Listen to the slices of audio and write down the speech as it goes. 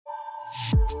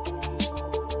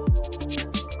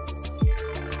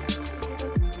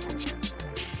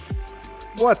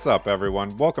What's up,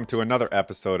 everyone? Welcome to another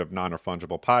episode of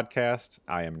Non-Refundable Podcast.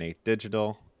 I am Nate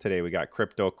Digital. Today we got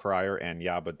Crypto Crier and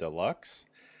Yaba Deluxe.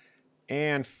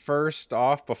 And first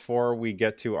off, before we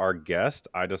get to our guest,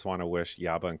 I just want to wish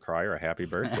Yaba and Crier a happy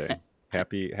birthday.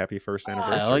 happy first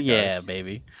anniversary. Oh yeah, guys.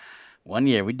 baby. 1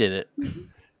 year, we did it.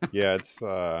 Yeah, it's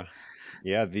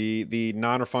the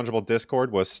Non-Refundable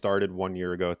Discord was started 1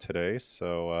 year ago today.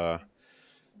 So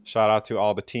shout out to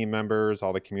all the team members,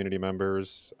 all the community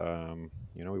members.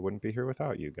 We wouldn't be here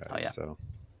without you guys. Oh, yeah. So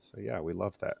yeah, we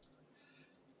love that.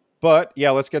 But yeah,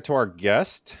 let's get to our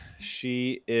guest.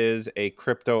 She is a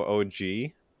crypto OG.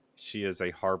 She is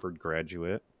a Harvard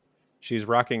graduate. She's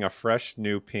rocking a fresh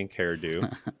new pink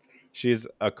hairdo. She's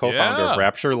a co-founder of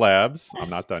Rapture Labs. I'm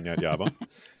not done yet, Yaba.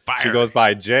 She goes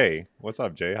by Jay. What's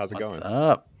up, Jay? How's it going? What's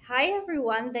up? Hi,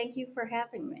 everyone. Thank you for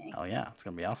having me. Oh yeah, it's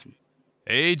gonna be awesome.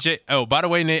 Hey, Jay. Oh, by the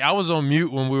way, Nate, I was on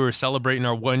mute when we were celebrating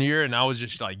our 1 year, and I was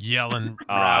just like yelling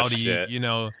rowdy,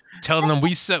 telling them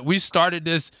we started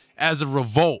this as a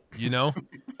revolt, to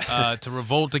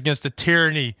revolt against the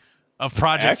tyranny of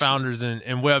project founders and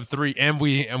Web3, and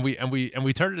we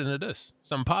turned it into this,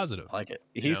 something positive. I like it.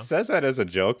 He says that as a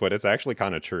joke, but it's actually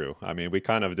kind of true. I mean, we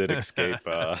kind of did escape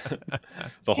the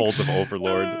holds of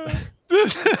Overlord at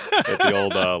the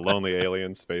old Lonely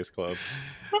Alien Space Club.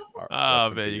 Oh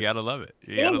man, you gotta love it.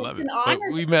 You gotta love it. An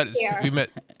honor we met.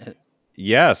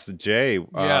 Yes, Jay.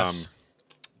 Yes.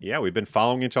 Yeah, we've been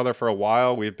following each other for a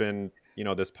while. We've been,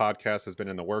 this podcast has been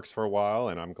in the works for a while,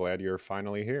 and I'm glad you're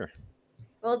finally here.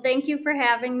 Well, thank you for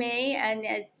having me, and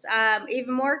it's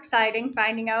even more exciting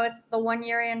finding out it's the 1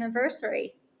 year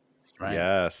anniversary. That's right.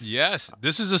 Yes.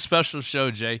 This is a special show,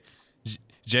 Jay.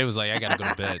 Jay was like, I gotta go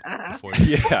to bed before.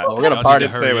 Yeah, we're gonna party.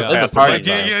 Say it was It's a party.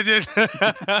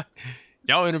 Yeah.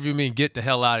 Y'all interview me and get the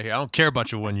hell out of here. I don't care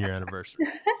about your 1 year anniversary.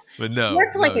 But no,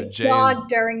 Worked like a Jay dog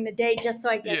during the day just so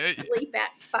I could sleep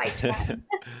by 10.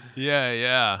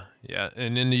 Yeah.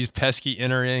 And then these pesky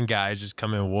NRN guys just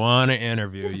come and want to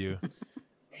interview you.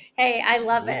 Hey, I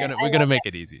love it. We're gonna make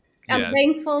it easy. I'm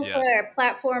thankful for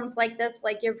platforms like this,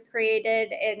 like you've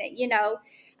created, and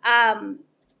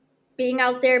being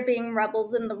out there, being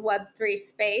rebels in the Web3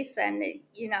 space, and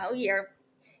you're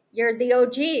the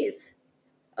OGs.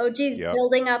 Yep.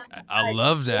 Building up. I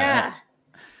love that. Yeah,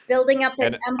 building up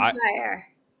an empire.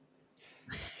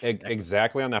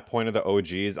 Exactly on that point of the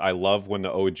OGs, I love when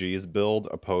the OGs build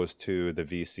opposed to the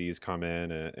VCs come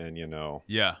in and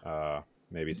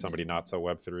maybe somebody not so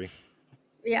Web3.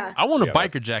 Yeah. I want a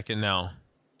biker jacket now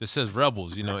that says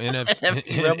Rebels, NFT Rebels.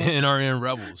 NRN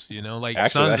Rebels, like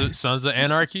Actually, Sons of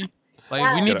Anarchy.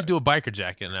 Like we need to do a biker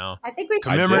jacket now. I think we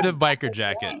should commemorative biker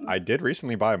jacket. I did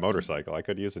recently buy a motorcycle. I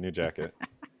could use a new jacket.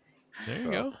 There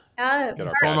you go.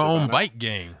 Form our own bike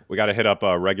gang. We got to hit up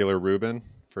regular Ruben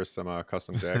for some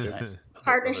custom jackets.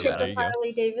 Partnership with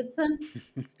Harley Davidson.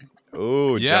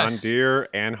 Ooh, yes. John Deere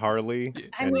and Harley.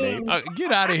 Nate.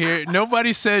 Get out of here.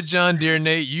 Nobody said John Deere,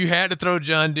 Nate. You had to throw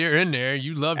John Deere in there.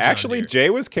 You love John Actually, Deere. Jay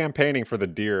was campaigning for the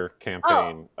Deere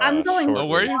campaign. I'm going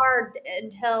shortly. hard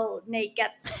until Nate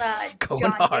gets John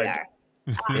Deere.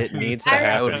 It needs to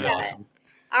happen. Awesome.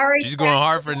 She's going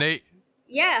hard for Nate.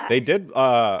 Yeah. They did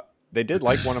like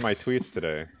one of my tweets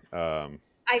today. I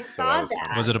saw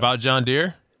that. Was it about John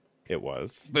Deere? It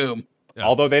was. Boom. Yeah.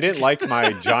 Although they didn't like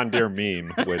my John Deere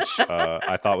meme, which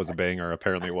I thought was a banger.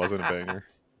 Apparently it wasn't a banger.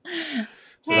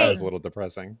 So that was a little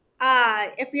depressing.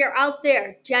 If you're out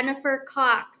there, Jennifer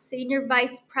Cox, Senior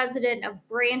Vice President of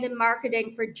Brand and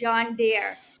Marketing for John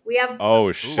Deere. We have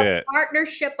shit.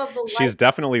 Partnership of a She's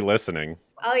definitely listening.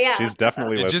 Oh, yeah. She's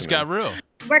definitely listening. It just got real.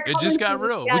 It just got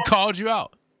real. We called you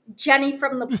out. Jenny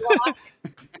from the block.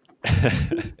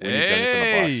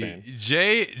 Hey,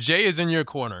 Jay is in your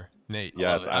corner, Nate.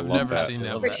 Yes, I've love never that. seen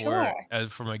that For before. sure.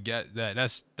 As from a get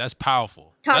that's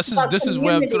powerful. Talk about This is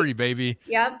community. Web3, baby.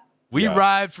 Yep. We Yes.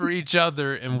 ride for each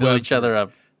other and Build Web3. each other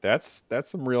up. That's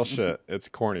some real shit. It's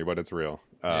corny, but it's real.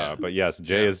 Yeah. But yes,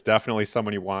 Jay is definitely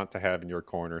someone you want to have in your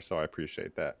corner, so I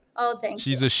appreciate that. Oh, thank you.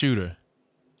 She's a shooter.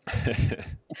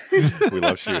 We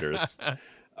love shooters.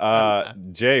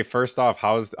 Jay, first off,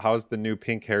 how's the new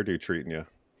pink hairdo treating you?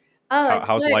 Oh,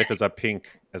 How's good. life as a pinky?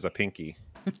 Life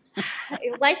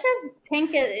as pink.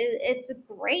 It's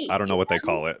great. I don't know what they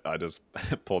call it. I just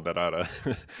pulled that out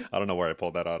of. I don't know where I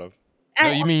pulled that out of.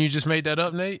 No, you mean you just made that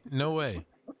up, Nate? No way.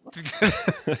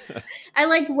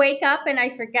 I wake up and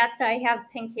I forget that I have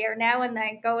pink hair now, and then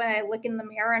I go and I look in the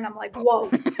mirror and I'm like, whoa.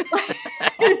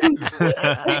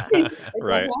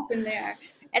 Right. What happened there?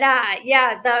 And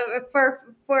for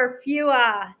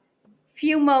a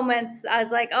few moments I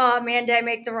was like, oh man, did I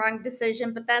make the wrong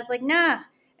decision? But that's like, nah,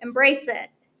 embrace it.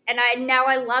 And now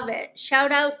I love it.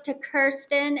 Shout out to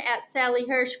Kirsten at Sally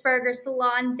Hirschberger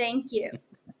Salon. Thank you.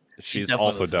 She's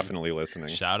also definitely listening.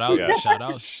 Shout out, Yeah. shout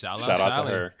out Shout Sally. out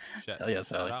to her. Hell yeah,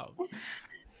 Sally. Shout out.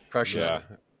 Crush it.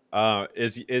 Yeah.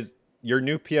 Is your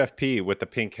new PFP with the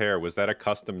pink hair, was that a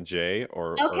custom J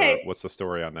or what's the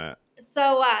story on that?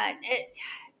 So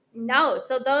no.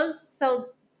 So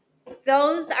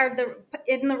those are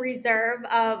in the reserve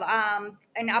of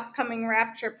an upcoming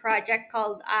Rapture project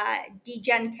called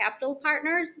DGen Capital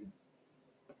Partners,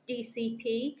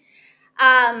 DCP.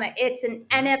 It's an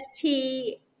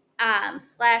NFT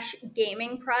 /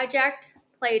 gaming project,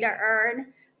 play to earn.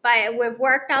 But we've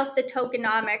worked out the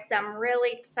tokenomics. I'm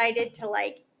really excited to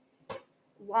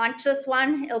launch this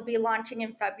one. It'll be launching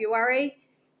in February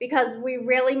because we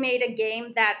really made a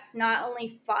game that's not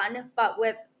only fun, but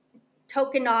with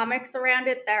tokenomics around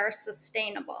it that are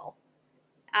sustainable.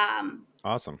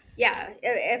 Awesome. Yeah,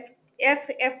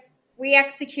 if we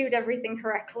execute everything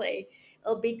correctly,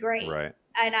 it'll be great. Right.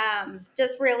 And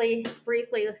just really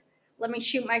briefly, let me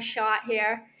shoot my shot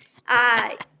here.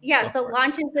 So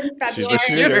launches in February. She's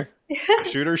a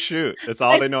shooter. Shoot. That's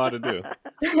all they know how to do.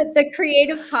 The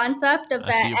creative concept of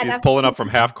that. She's pulling up from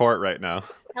half court right now.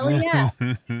 Hell yeah.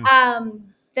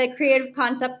 The creative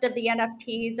concept of the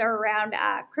NFTs are around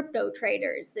crypto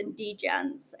traders and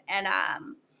degens. And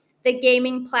the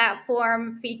gaming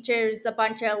platform features a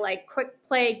bunch of quick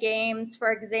play games.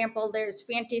 For example, there's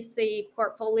fantasy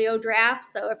portfolio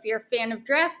drafts. So if you're a fan of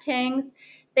DraftKings,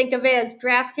 think of it as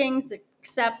DraftKings,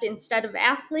 except instead of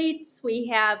athletes, we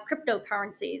have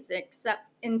cryptocurrencies. Except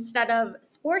instead of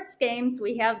sports games,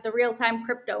 we have the real-time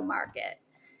crypto market.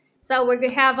 So we're going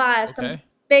to have some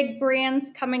big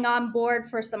brands coming on board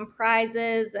for some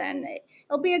prizes, and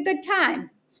it'll be a good time.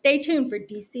 Stay tuned for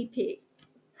DCP.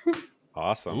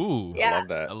 Awesome. Ooh, yeah.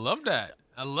 I love that.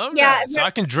 I love that. So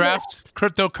I can draft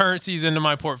cryptocurrencies into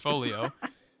my portfolio.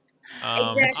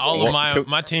 Exactly. All of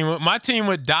my team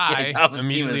would die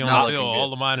immediately on the field.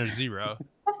 All of mine are 0.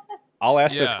 I'll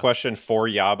ask this question for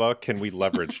Yaba. Can we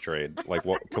leverage trade? What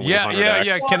can we?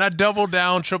 Yeah. Can I double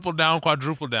down, triple down,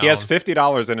 quadruple down? He has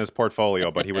 $50 in his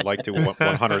portfolio, but he would like to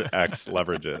 100x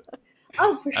leverage it.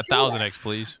 Oh, for sure. 1,000x,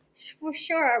 please. For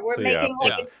sure. We're making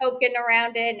a token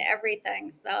around it and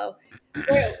everything. So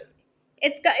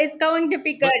it's going to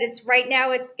be good. Right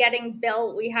now it's getting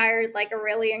built. We hired a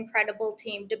really incredible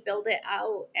team to build it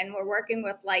out, and we're working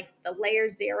with the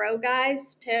Layer 0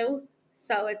 guys too.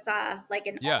 So it's an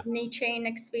omni-chain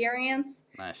experience.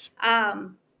 Nice.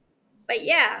 But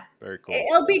yeah, very cool.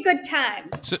 It'll be good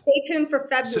times. Stay tuned for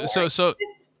February. So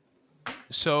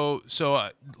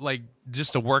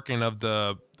just the working of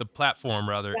the platform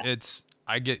rather. Yeah.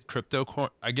 I get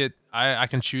I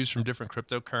can choose from different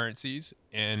cryptocurrencies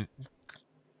and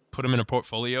put them in a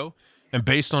portfolio, and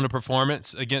based on the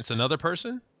performance against another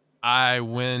person, I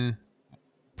win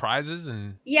prizes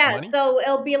and money? So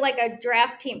it'll be like a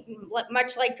draft team,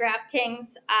 much like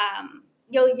DraftKings.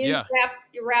 You'll use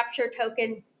your Rapture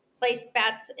token, place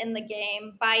bets in the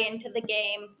game, buy into the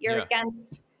game. You're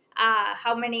against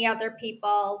how many other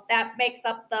people. That makes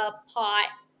up the pot.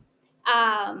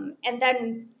 And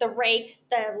then the rake,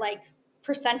 the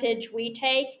percentage we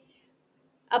take,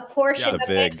 a portion of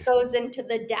it goes into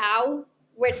the DAO,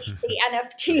 which the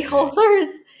NFT holders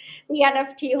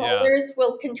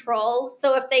will control.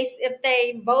 So if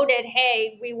they voted,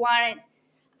 hey, we want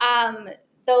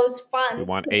those funds. We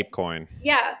want ApeCoin.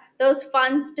 Yeah, those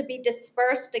funds to be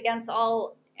dispersed against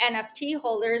all NFT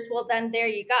holders. Well, then there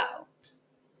you go.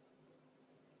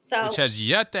 So, which has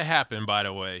yet to happen, by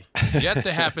the way. Yet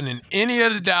to happen in any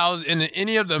of the DAOs, in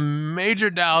any of the major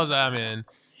DAOs I'm in,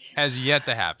 has yet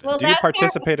to happen. Well, do you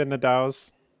participate in the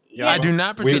DAOs? Yeah, I do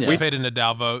not participate in the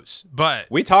DAO votes, but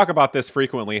we talk about this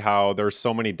frequently. How there's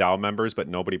so many DAO members, but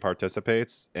nobody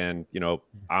participates, and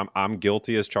I'm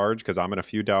guilty as charged because I'm in a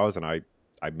few DAOs, and I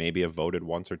maybe have voted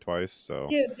once or twice. So,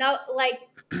 dude, no,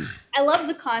 I love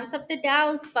the concept of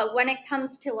DAOs, but when it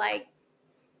comes to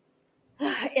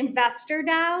investor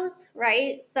DAOs,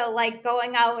 right? So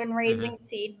going out and raising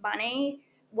seed money,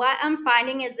 what I'm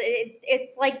finding is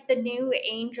it's like the new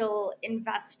angel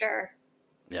investor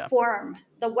form,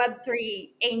 the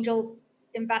Web3 angel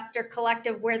investor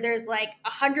collective, where there's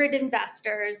 100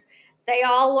 investors. They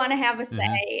all want to have a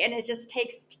say, and it just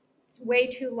takes way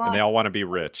too long. And they all want to be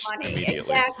rich immediately.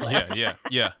 Exactly.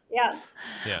 Yeah.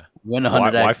 Win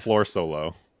 100x. Why floor so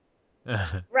low?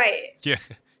 Right. Yeah.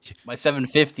 My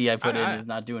 750 I put in is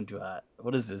not doing too hot.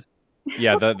 What is this?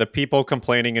 Yeah, the people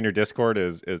complaining in your Discord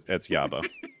is it's Yaba.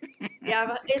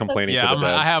 Yeah, complaining to the devs.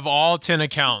 I have all 10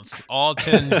 accounts, all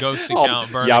 10 ghost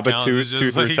account burn accounts. Yaba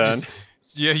 2 through 10.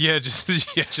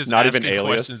 Just not asking even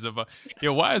alias. questions about,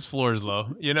 why is floors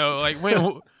low? Like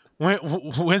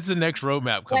when's the next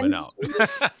roadmap coming out?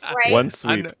 Right. One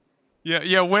sweep.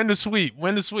 When to sweep?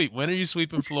 When are you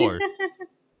sweeping floors?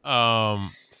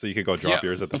 So you could go drop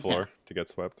yours at the floor to get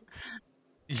swept.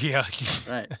 Yeah.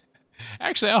 Right.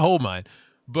 Actually, I hold mine,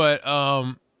 but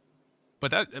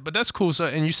that's cool. So,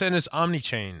 and you said it's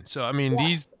omni-chain. So, I mean,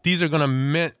 these are gonna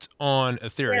mint on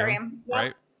Ethereum.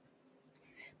 Right?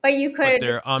 But you could. But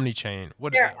they're omni-chain.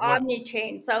 They're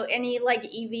omni-chain. So any like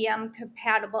EVM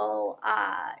compatible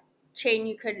chain,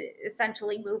 you could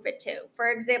essentially move it to.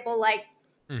 For example, like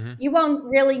you won't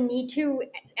really need to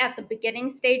at the beginning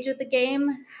stage of the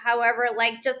game. However,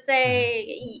 like just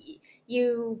say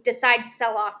you decide to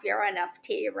sell off your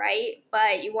NFT, right?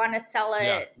 But you want to sell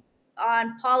it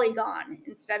on Polygon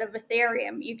instead of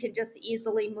Ethereum. You could just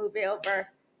easily move it over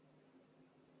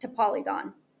to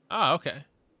Polygon. Oh, okay.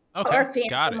 Or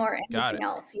Phantom or anything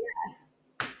else.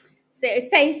 Yeah.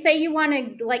 Say you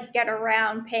want to like get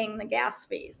around paying the gas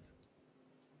fees.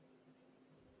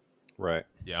 Right.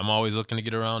 Yeah, I'm always looking to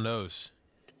get around those.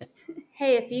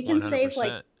 Hey, if you can 100%. save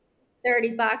like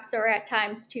 $30 or at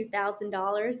times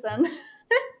 $2,000, then.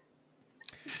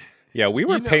 Yeah, we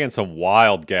were paying some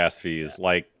wild gas fees,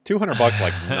 like $200,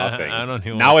 like nothing. I don't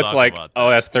even now it's like,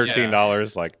 that's $13. Yeah.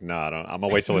 Like, no, I'm gonna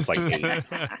wait till it's like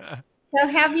 $8. So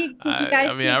did you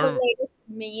guys see the latest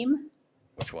meme?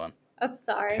 Which one? I'm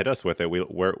sorry. Hit us with it.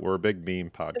 We're a big meme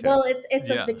podcast. Well, it's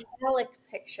a Vitalik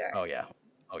picture. Oh yeah.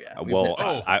 Well,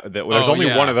 there's only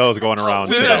one of those going around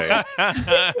today.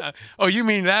 Oh, you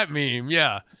mean that meme?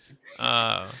 Yeah.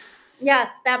 Yes,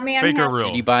 that man. Fake or real?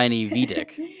 Did you buy any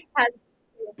VDIC?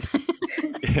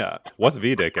 Yeah. What's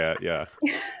VDIC at? Yeah.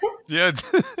 Yeah.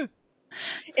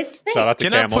 It's fake. Shout out to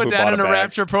Camel, I put that in a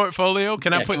Rapture portfolio?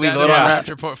 Can I put that in a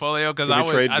Rapture portfolio? Because I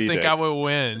think I would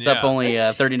win. It's up only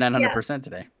 3,900%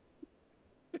 today.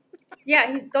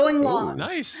 Yeah, he's going long. Ooh,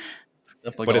 nice.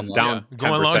 But it's down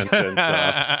 10% since.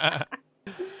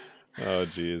 Oh,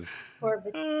 geez.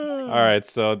 All right,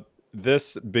 so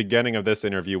this beginning of this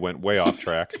interview went way off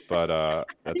tracks, but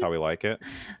that's how we like it.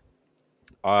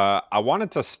 I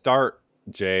wanted to start,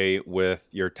 Jay, with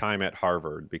your time at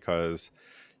Harvard, because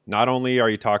not only are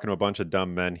you talking to a bunch of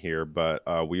dumb men here, but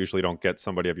we usually don't get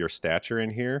somebody of your stature in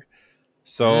here.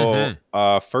 So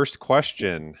first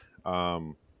question,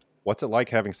 what's it like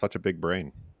having such a big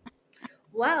brain?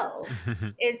 Well,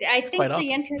 I think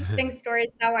the interesting story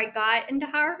is how I got into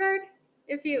Harvard.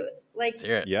 If you like,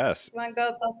 yes, want to go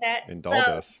about that? Indulge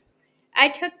us. I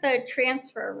took the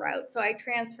transfer route, so I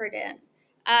transferred in.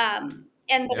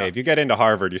 If you get into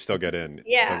Harvard, you still get in.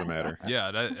 Yeah. It doesn't matter.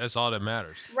 Yeah, that's all that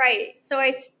matters. Right. So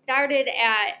I started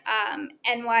at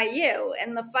NYU,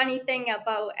 and the funny thing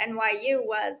about NYU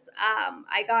was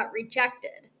I got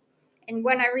rejected. And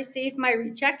when I received my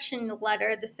rejection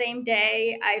letter the same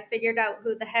day, I figured out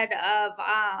who the head of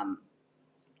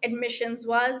admissions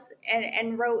was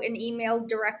and wrote an email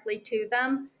directly to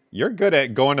them. You're good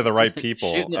at going to the right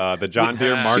people. The John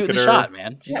Deere marketer. Shoot the shot,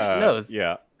 man. Who knows?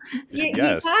 Yeah. You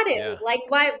got it. Yeah. Like,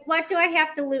 what do I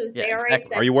have to lose? Yeah,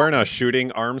 exactly. Are you wearing a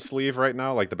shooting arm sleeve right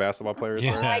now, like the basketball players?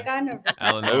 Yeah. I got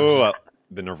Nirvana. Oh,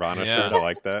 the Nirvana shirt. I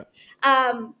like that.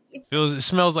 It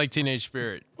smells like Teenage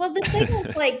Spirit. Well, the thing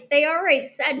is, like, they already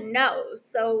said no.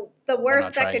 So the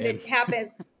worst second it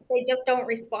happens, they just don't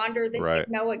respond or they say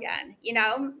no again,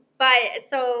 But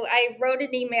so I wrote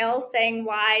an email saying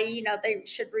why, they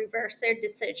should reverse their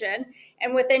decision.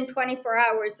 And within 24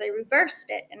 hours, they reversed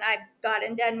it. And I got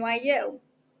into NYU.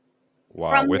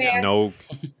 Wow.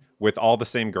 With all the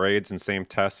same grades and same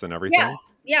tests and everything?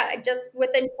 Yeah. Just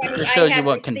within 20 It shows you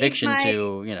what conviction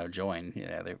to, join.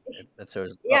 Yeah. That's sort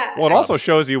of, Well, it also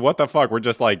shows you what the fuck. We're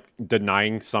just like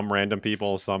denying some random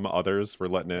people, some others for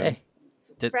letting in. Hey,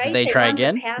 did they try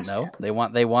again? No. They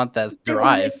want that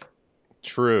drive.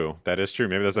 True. That is true.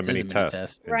 Maybe there's a mini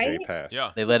test. Right?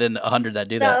 Yeah. They let in 100 that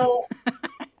do that.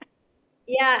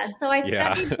 Yeah. So I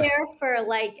studied there for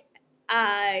like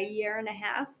a year and a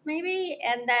half, maybe,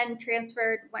 and then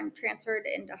transferred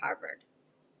into Harvard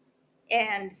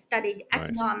and studied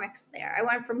economics there. I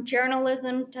went from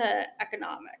journalism to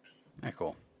economics. Very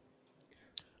cool.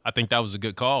 I think that was a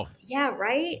good call. Yeah,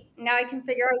 right? Now I can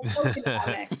figure out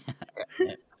tokenomics.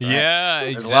 Yeah,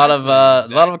 There's a lot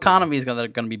of economies that are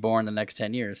going to be born in the next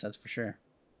 10 years. That's for sure.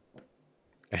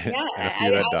 Yeah, and a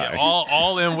few that die.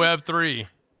 All in Web3.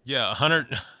 Yeah, 99%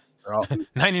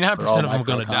 of them are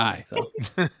going to die. So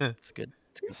it's good.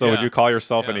 So would you call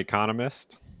yourself an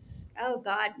economist? Oh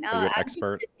God, no! Are you an I'm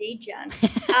expert? just a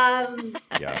degen.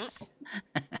 Yes.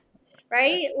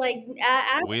 right? Like,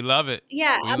 We love it.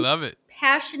 Yeah, we love it.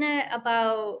 Passionate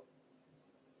about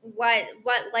what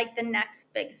like the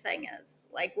next big thing is.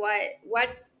 Like,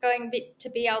 what's going to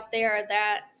be out there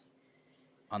that's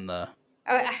on the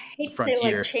I hate to say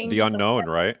like change the unknown,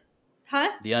 right? Huh?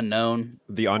 The unknown.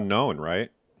 The unknown, right?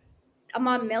 I'm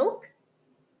on milk.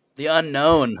 The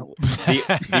unknown.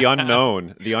 the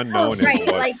unknown. The unknown is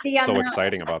what's like so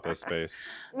exciting about this space.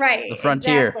 Right. The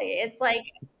frontier. Exactly. It's like,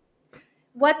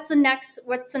 what's the next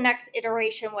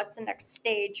iteration? What's the next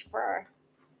stage for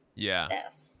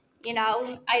this? You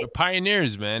know, the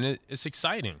pioneers, man. It's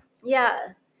exciting. Yeah.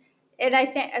 And I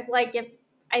think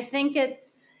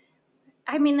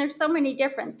I mean, there's so many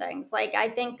different things. Like, I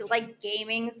think like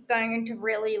gaming's going to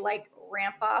really like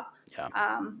ramp up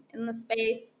in the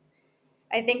space.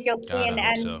 I think you'll see an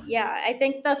end. So. Yeah, I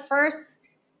think the first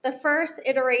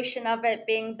iteration of it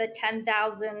being the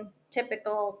 10,000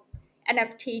 typical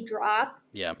NFT drop.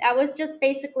 Yeah, that was just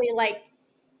basically like,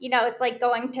 you know, it's like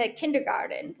going to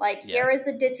kindergarten. Like, here is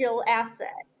a digital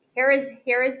asset. Here is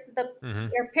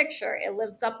your picture. It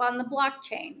lives up on the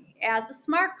blockchain as a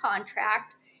smart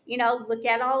contract. You know, look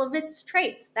at all of its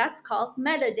traits. That's called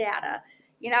metadata.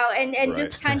 You know, and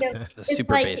just kind of it's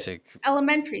super like basic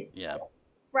elementary school. Yeah.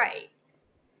 Right.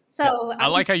 So I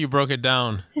like how you broke it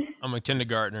down. I'm a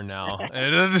kindergartner now.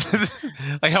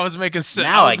 Like, I was making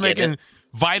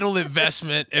vital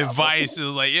investment advice. It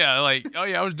was like,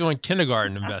 I was doing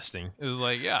kindergarten investing. It was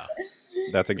like,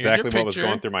 that's exactly what was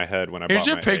going through my head when I bought my Here's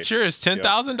your picture. It's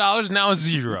 $10,000. Now it's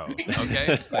zero.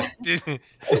 Okay.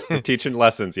 Teaching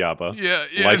lessons, Yaba. Yeah.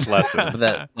 Life lessons.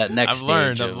 That next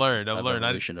I've learned.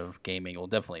 Evolution of gaming will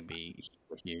definitely be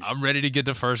huge. I'm ready to get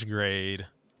to first grade.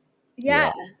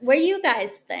 Yeah. What do you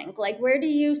guys think? Like, where do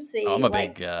you see? I'm a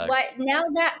like, big. What now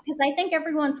that because I think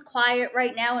everyone's quiet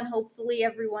right now, and hopefully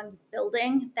everyone's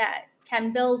building that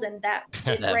can build and that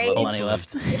raise money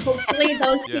left. Hopefully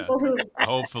those people who.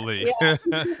 Hopefully.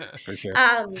 For sure.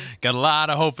 Got a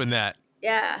lot of hope in that.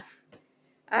 Yeah.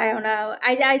 I don't know.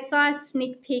 I saw a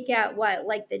sneak peek at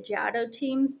like the Jado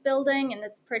team's building, and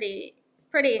it's pretty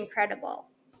incredible.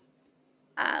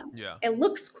 It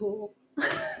looks cool.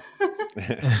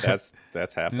 that's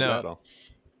half the battle.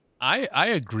 I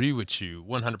agree with you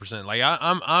 100%. Like,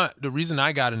 I'm the reason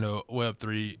I got into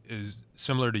Web3 is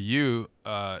similar to you.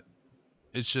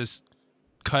 It's just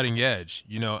cutting edge.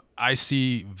 You know, I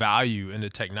see value in the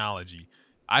technology.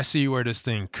 I see where this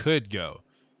thing could go.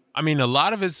 I mean, a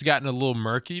lot of it's gotten a little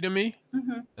murky to me,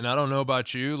 and I don't know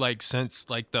about you. Like, since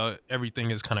like everything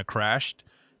has kind of crashed.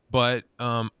 But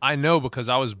I know because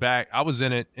I was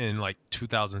in it in like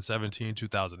 2017,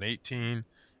 2018.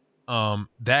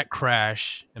 That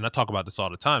crash, and I talk about this all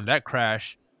the time, that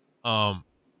crash kind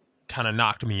of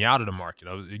knocked me out of the market.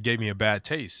 It gave me a bad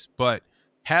taste. But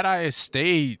had I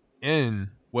stayed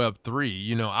in Web3,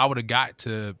 you know, I would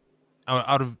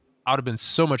have been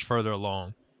so much further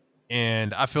along.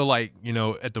 And I feel like, you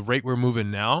know, at the rate we're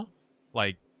moving now,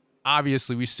 like,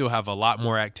 obviously we still have a lot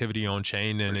more activity on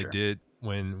chain than it did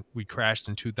when we crashed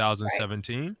in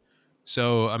 2017. Right.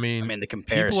 So, I mean, the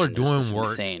comparison people are doing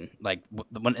work. Insane. Like,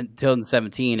 when in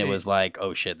 2017, it was like,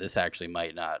 oh shit, this actually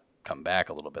might not come back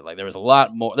a little bit. Like, there was a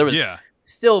lot more. There was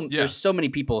there's so many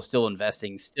people still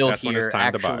investing, That's here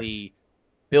actually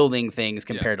building things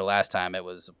compared to last time. It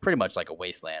was pretty much like a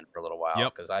wasteland for a little while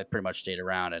because I pretty much stayed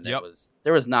around, and there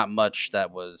was not much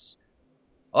that was.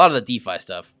 A lot of the DeFi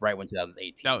stuff right when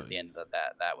 2018 at the end of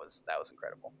that was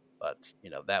incredible. But, you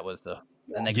know, that was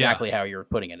and exactly how you were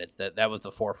putting it. It's that was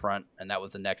the forefront, and that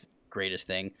was the next greatest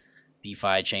thing.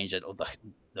 DeFi changed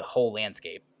the whole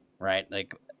landscape, right?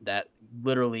 Like, that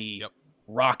literally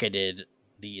rocketed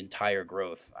the entire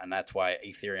growth, and that's why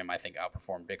Ethereum, I think,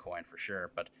 outperformed Bitcoin for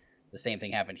sure. But the same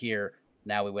thing happened here.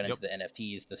 Now we went into the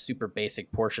NFTs. The super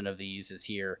basic portion of these is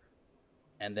here,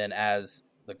 and then as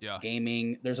the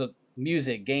gaming, there's a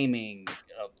music, gaming,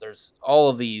 you know, there's all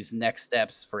of these next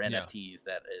steps for NFTs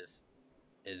that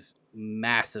is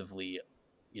massively,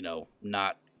 you know,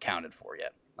 not counted for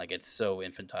yet. Like, it's so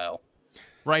infantile.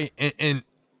 Right. And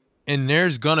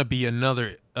there's gonna be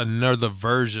another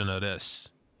version of this,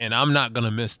 and I'm not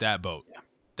gonna miss that boat.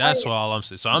 That's all I'm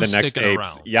saying. So I'm sticking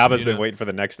around. Yaba's been waiting for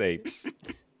the next apes.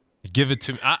 Give it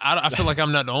to me. I feel like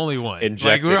I'm not the only one.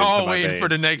 Injected like, we're all waiting for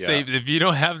the next ape. If you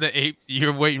don't have the ape,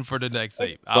 you're waiting for the next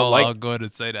ape. I'll go ahead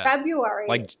and say that. February,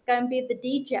 it's going to be the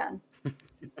D-Gen.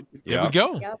 There we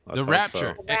go. Yep. The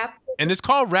Rapture. So. And it's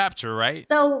called Rapture, right?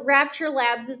 So Rapture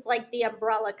Labs is like the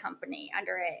umbrella company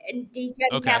under it. And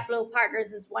D-Gen Capital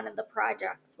Partners is one of the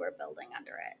projects we're building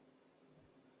under it.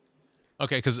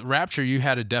 Okay, because Rapture, you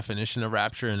had a definition of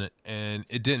Rapture, and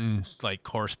it didn't like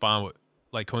correspond with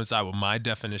like coincide with my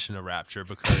definition of rapture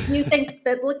because you think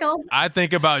biblical? I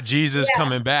think about Jesus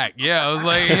coming back. Yeah, I was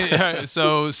like,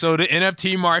 so the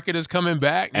NFT market is coming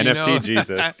back. NFT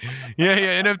Jesus.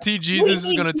 yeah. NFT Jesus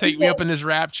is going to take me up in this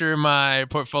rapture. My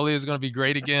portfolio is going to be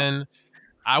great again.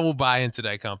 I will buy into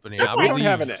that company. If we don't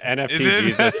have an NFT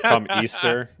Jesus come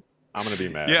Easter, I'm going to be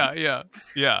mad. Yeah.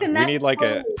 We need like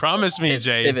a promise me,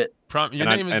 Jay. Your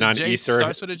name is Jay. Easter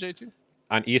starts with a J too.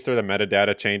 On Easter, the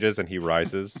metadata changes and he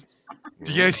rises.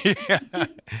 Yeah.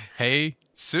 Hey,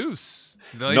 Seuss.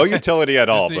 No utility at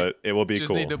all, but it will be cool.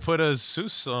 Just need to put a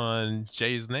Seuss on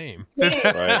Jay's name.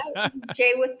 Right.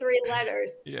 Jay with 3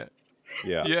 letters.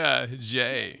 Yeah,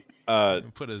 Jay.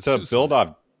 To build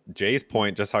off Jay's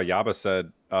point, just how Yaba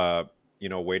said,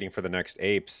 waiting for the next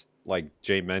apes. Like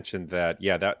Jay mentioned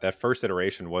that first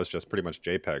iteration was just pretty much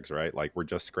JPEGs, right? Like we're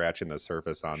just scratching the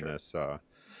surface on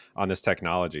this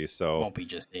technology. So it won't be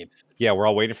just apes. Yeah, we're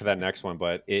all waiting for that next one,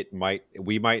 but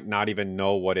we might not even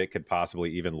know what it could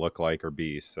possibly even look like or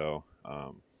be. So,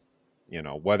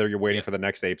 whether you're waiting for the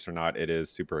next apes or not, it is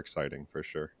super exciting for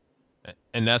sure.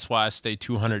 And that's why I stay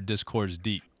 200 discords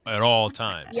deep at all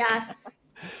times. Yes.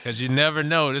 Because you never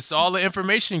know. It's all the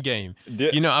information game.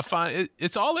 I find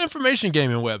it's all the information game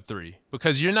in Web3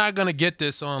 because you're not going to get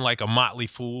this on like a Motley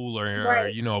Fool or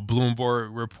a Bloomberg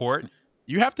report.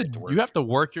 You have to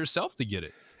work yourself to get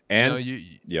it. And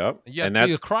you have to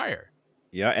be a crier.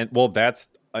 Yeah, and well, that's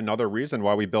another reason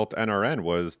why we built NRN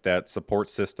was that support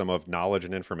system of knowledge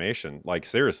and information. Like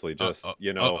seriously, just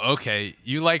okay,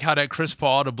 you like how that Chris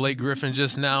Paul to Blake Griffin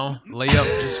just now layup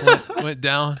just went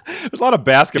down. There's a lot of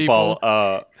basketball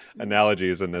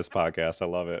analogies in this podcast. I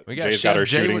love it. Jay's got her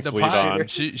shooting sleeves on.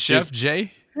 Chef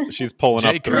Jay. She's pulling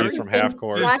up threes from half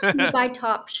court. Watch me by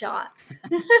Top Shot.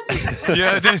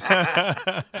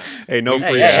 Hey, no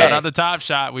free. Shout out to Top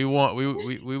Shot. We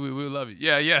love you.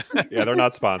 Yeah. Yeah, they're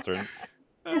not sponsored.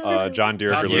 John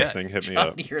Deere, if you're listening, hit me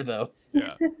up. John Deere, though.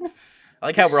 Yeah. I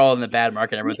like how we're all in the bad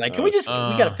market. Everyone's like, can we just we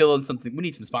got to fill in something. We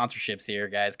need some sponsorships here,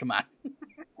 guys. Come on.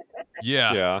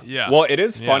 Yeah. Well, it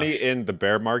is funny in the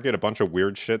bear market. A bunch of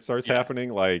weird shit starts happening.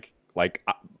 Like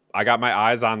I got my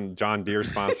eyes on John Deere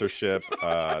sponsorship.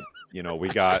 We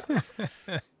got.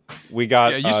 Yeah,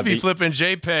 it used to be flipping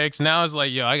JPEGs. Now it's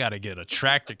like, I got to get a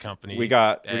tractor company. We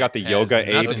got the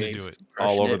yoga apes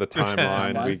all over the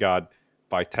timeline. We got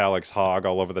Vitalik's hog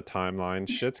all over the timeline.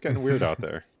 Shit's getting weird out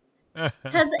there. And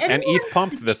ETH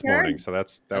pumped this morning, so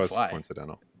that was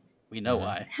coincidental. We know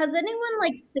why. Has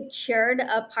anyone secured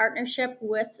a partnership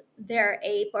with their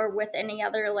ape or with any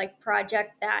other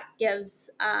project that gives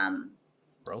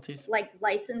royalties,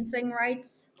 licensing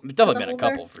rights? There's definitely been a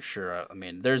couple for sure. I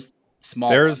mean, there's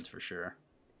ones for sure.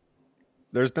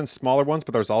 There's been smaller ones,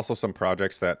 but there's also some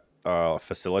projects that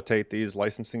facilitate these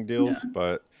licensing deals.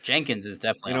 But Jenkins is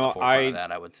definitely on the forefront of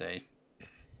that, I would say.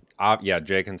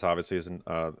 Jenkins obviously isn't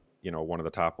one of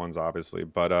the top ones, obviously.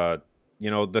 But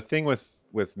the thing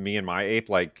with me and my ape,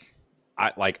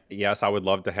 yes, I would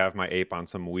love to have my ape on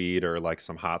some weed or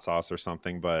some hot sauce or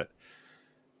something, but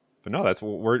no,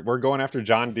 we're going after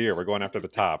John Deere. We're going after the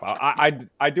top.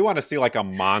 I do want to see a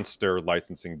monster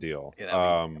licensing deal.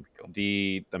 Yeah,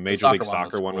 the Major League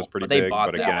Soccer one was pretty big,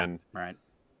 but again, right.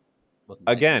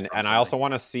 And I also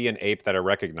want to see an ape that I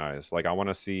recognize. I want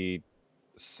to see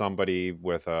somebody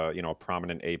with a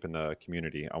prominent ape in the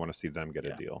community. I want to see them get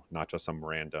a deal, not just some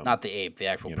random, not the ape, the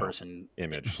actual person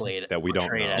image that we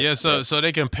don't know. Yeah, so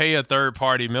they can pay a third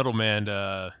party middleman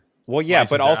to. Well, yeah,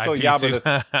 but also,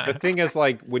 but the thing is,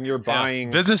 when you're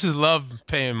buying... businesses love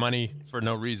paying money for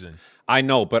no reason. I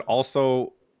know, but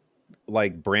also,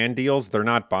 brand deals, they're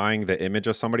not buying the image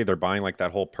of somebody. They're buying,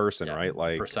 that whole person, right?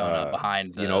 Persona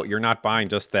behind the... you're not buying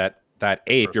just that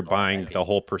ape. You're buying the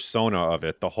whole persona of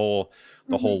it, the whole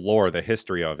lore, the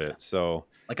history of it. So...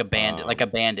 Like a bandit.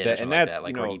 And that's,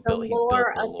 where he built the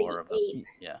lore of the ape.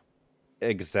 Yeah.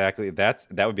 Exactly. That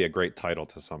would be a great title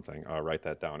to something. Write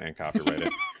that down and copyright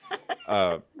it.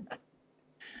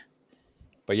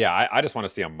 But yeah, I just want to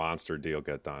see a monster deal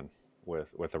get done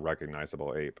with a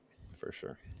recognizable ape for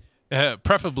sure.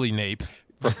 Preferably Nape.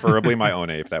 Preferably my own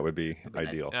ape. That would be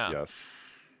ideal. Nice. Yes.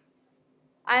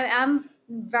 I'm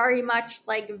very much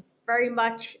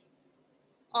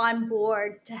on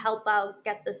board to help out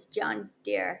get this John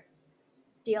Deere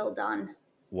deal done.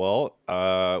 Well,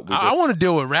 I want to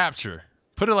deal with Rapture.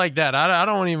 Put it like that. I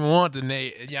don't even want the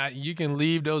name. Yeah, you can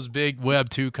leave those big Web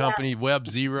 2 companies, Web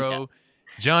 0. Yeah.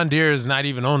 John Deere is not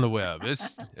even on the web.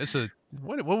 It's a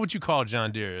what would you call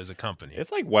John Deere as a company?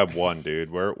 It's like Web 1,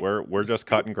 dude. We're just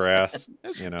cutting grass.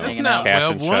 It's not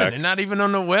Web 1. They're not even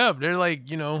on the web. They're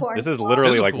this is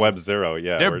literally physical. Like Web 0.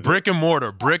 Yeah, they're brick and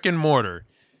mortar.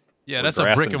 Yeah, that's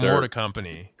a brick and mortar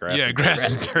company. Grass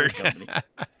and dirt.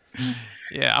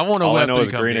 Yeah, I want a Web3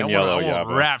 company. Green and yellow. I want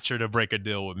Rapture to break a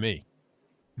deal with me.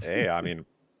 Hey, I mean,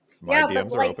 my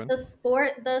DMs are open. The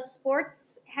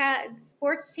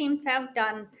sports teams have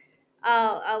done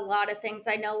a lot of things.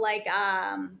 I know, like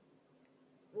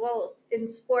in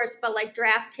sports, but like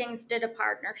DraftKings did a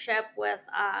partnership with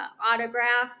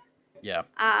Autograph. Yeah.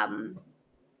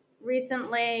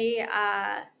 Recently,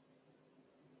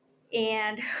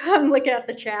 and I'm looking at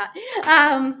the chat.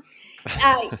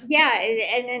 Yeah,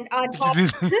 and then on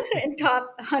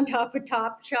top of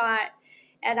Top Shot,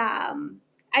 and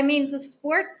I mean the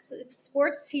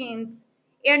sports teams,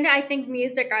 and I think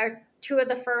music are two of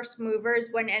the first movers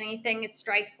when anything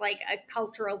strikes like a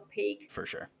cultural peak. For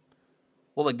sure.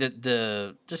 Well, like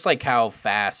the just like how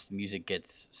fast music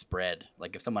gets spread.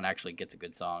 Like if someone actually gets a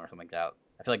good song or something like that,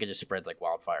 I feel like it just spreads like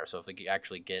wildfire. So if we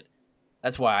actually get,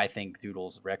 that's why I think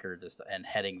Doodle's records is and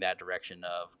heading that direction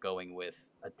of going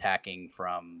with attacking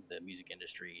from the music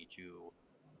industry to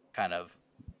kind of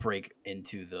break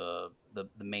into the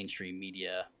mainstream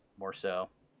media more so.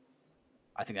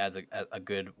 I think that's a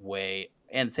good way.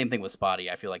 And same thing with Spotty.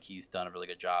 I feel like he's done a really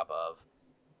good job of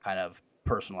kind of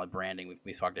personal branding.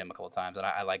 We've talked to him a couple of times, and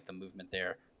I like the movement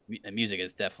there. And music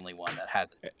is definitely one that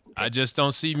has it. I just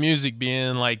don't see music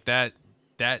being like that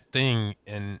thing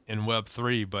in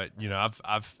Web3, but you know,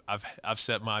 I've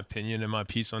set my opinion and my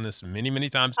piece on this many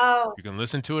times. Oh. You can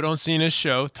listen to it on Cena's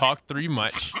show, Talk 3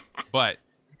 Much, but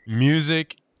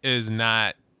music is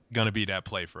not gonna be that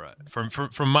play for us.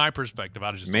 From my perspective,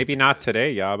 I just maybe not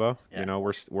today, Yaba. Yeah. You know,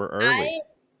 we're early.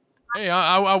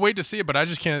 I'll wait to see it, but I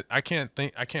just can't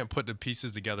put the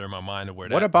pieces together in my mind of where.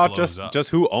 What about just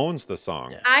who owns the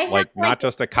song? Yeah. Like not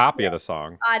just a copy of the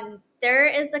song. There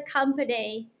is a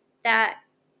company that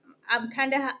I'm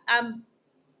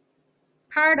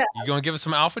part of. You gonna give us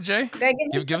some Alpha J?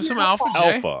 Give us some Alpha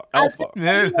J. Alpha.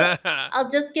 I'll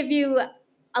just give you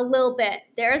a little bit.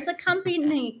 There's a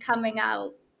company coming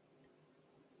out,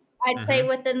 I'd say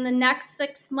within the next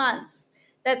 6 months,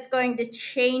 that's going to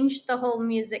change the whole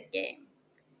music game.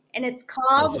 And it's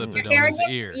called,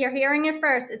 you're hearing it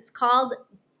first, it's called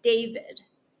David.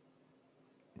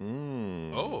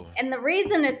 Oh. And the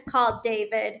reason it's called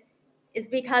David is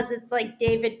because it's like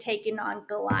David taking on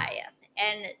Goliath.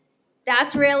 And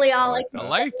that's really all I can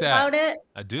like say about it.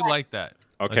 I do like that.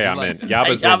 Okay, I'm in.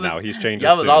 Yaba's in now. He's changed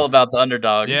his tune. All about the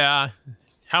underdog. Yeah.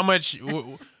 How much...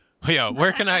 Yeah,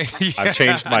 where can I... I've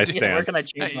changed my stance. Where can I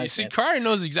change my stance? See, Kari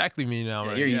knows exactly me now,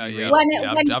 right? Yeah.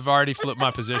 I've already flipped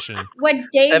my position. When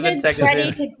David's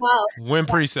ready to go. Win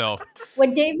pre-sale.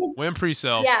 Win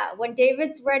pre-sale. Yeah, when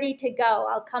David's ready to go,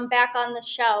 I'll come back on the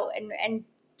show and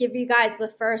give you guys the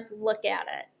first look at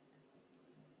it.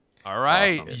 All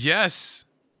right. Awesome. Yes.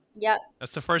 Yep.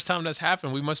 That's the first time that's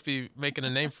happened. We must be making a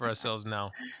name for ourselves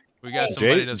now. We got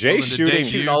somebody that's Jay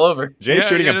shooting all over. Jay's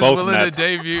shooting at both nets.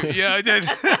 Debut. Yeah, I did.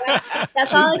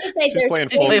 That's all I can say. She's playing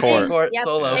full court. Yep,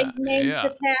 solo. Big names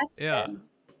attached. Yeah.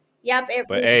 Yep.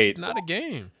 It's not a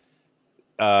game.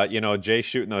 Jay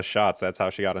shooting those shots. That's how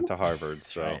she got into Harvard.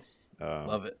 So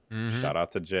love it. Shout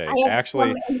out to Jay. I have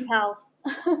some intel.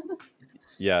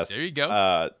 Yes. There you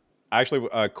go. Actually,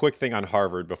 a quick thing on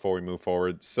Harvard before we move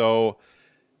forward. So,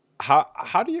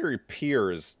 how do your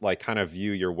peers kind of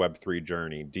view your Web3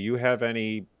 journey? Do you have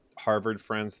any Harvard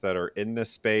friends that are in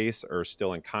this space or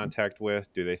still in contact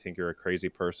with? Do they think you're a crazy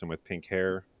person with pink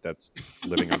hair that's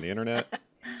living on the internet?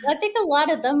 I think a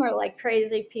lot of them are like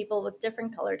crazy people with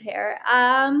different colored hair.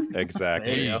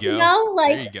 Exactly. There you go.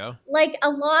 There you go. Like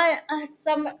a lot,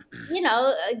 some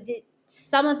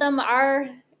of them are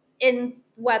in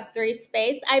Web3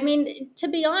 space. I mean, to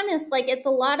be honest, it's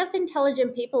a lot of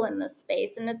intelligent people in this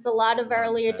space, and it's a lot of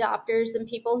early 100%. Adopters and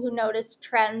people who notice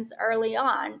trends early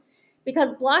on,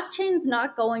 because blockchain's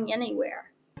not going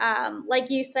anywhere. Like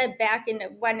you said, back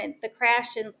the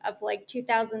crash of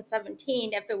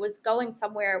 2017, if it was going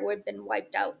somewhere, it would have been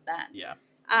wiped out then. Yeah.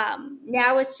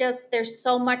 Now it's just there's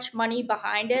so much money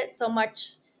behind it, so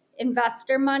much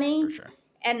investor money. For sure.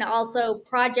 And also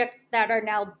projects that are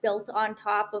now built on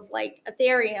top of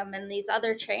Ethereum and these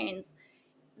other chains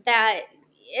that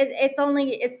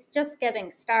it's just getting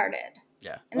started.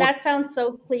 Yeah. And that sounds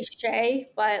so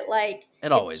cliche, but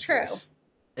it always it's true. Is.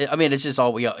 It's just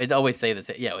all it always say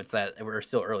this. Yeah, it's that we're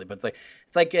still early, but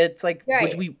it's like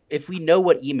right. if we know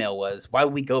what email was, why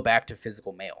would we go back to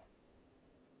physical mail?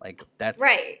 That's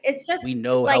right. It's just we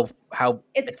know how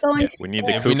it's going. We need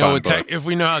the if we know if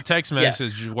we know how text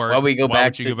messages work. Why we go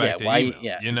back to email?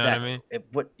 You know exactly.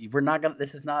 what I mean? We're not gonna.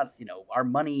 This is not. Our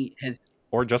money has.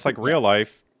 Or just like real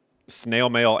life, snail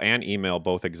mail and email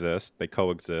both exist. They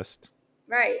coexist.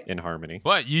 Right. In harmony.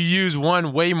 But you use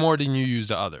one way more than you use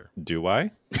the other. Do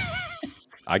I?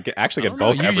 Actually get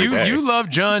both every day. You love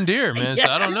John Deere, man. So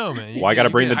I don't know, man. Well, I got to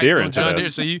bring the deer into John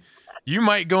this. Deere, so you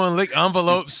might go and lick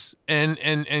envelopes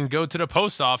and go to the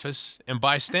post office and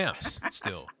buy stamps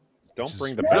still. Don't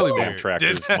bring the best stamp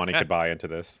trackers money could buy into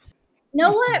this. You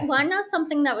know what? Want to know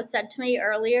something that was said to me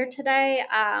earlier today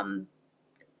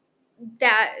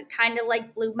that kind of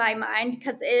like blew my mind,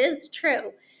 because it is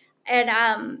true.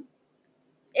 And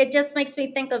it just makes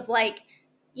me think of like,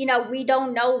 you know, we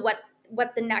don't know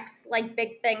what the next like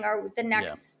big thing or the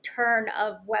next turn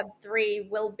of Web3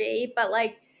 will be. But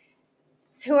like,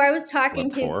 who I was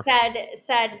talking to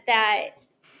said that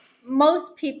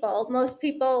most people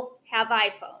have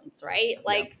iPhones, right?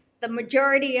 Like the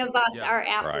majority of us are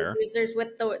Apple users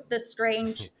with the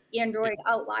strange Android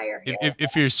outlier here.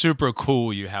 If you're super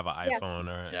cool, you have an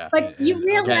iPhone. But you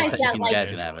realize that like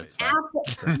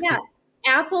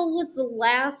Apple was the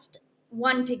last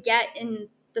one to get in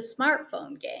the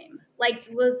smartphone game. Like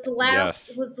was the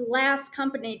last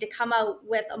company to come out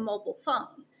with a mobile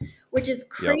phone, which is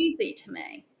crazy to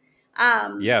me.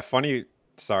 Funny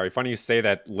you say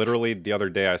that. Literally the other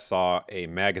day I saw a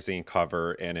magazine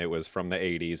cover and it was from the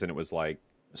 80s and it was like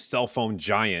cell phone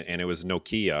giant and it was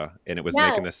Nokia and it was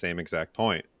making the same exact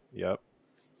point. Yep.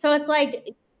 So it's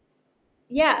like,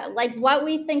 like what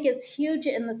we think is huge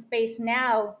in the space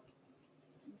now,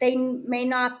 they may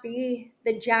not be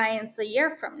the giants a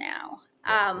year from now.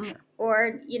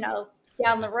 Or, you know,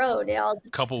 down the road. A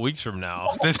couple weeks from now.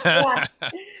 I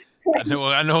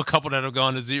know a couple that have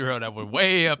gone to zero that were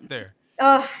way up there.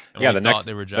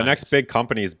 The next big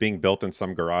company is being built in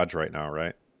some garage right now,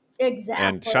 right? Exactly.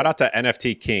 And shout out to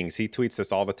NFT Kings. He tweets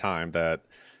this all the time that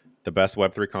the best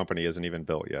Web3 company isn't even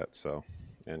built yet. So,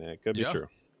 and it could be true.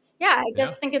 Yeah, I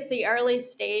just think it's the early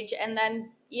stage. And then,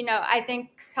 you know, I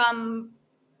think come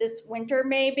this winter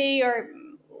maybe, or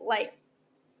like,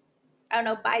 I don't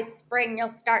know, by spring, you'll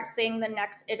start seeing the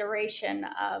next iteration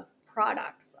of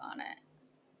products on it.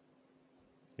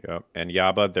 Yep. And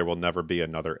Yaba, there will never be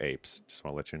another Apes. Just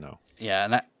want to let you know.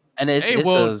 Yeah, and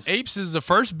it's Apes is the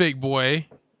first big boy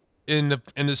in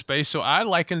the space, so I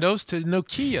liken those to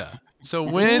Nokia. So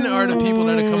when are the people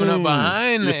that are coming up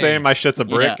behind? You're saying my shit's a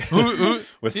brick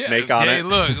with Snake on it?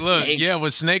 Look,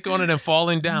 with Snake on it and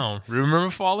falling down.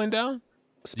 Remember falling down?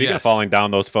 Speaking of falling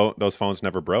down, those phones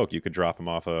never broke. You could drop them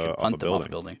off a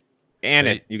building.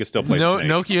 And you can still play Snake.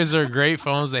 Nokias are great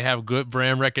phones. They have good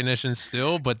brand recognition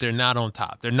still, but they're not on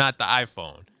top. They're not the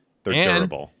iPhone. They're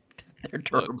durable. They're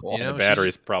durable. The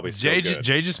battery's probably still good.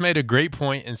 Jay just made a great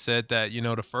point and said that, you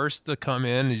know, the first to come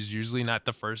in is usually not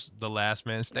the last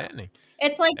man standing.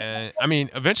 It's like, I mean,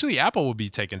 eventually Apple will be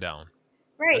taken down.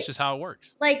 Right. That's just how it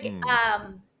works. Like,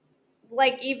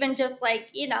 like even just like,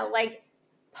 you know, like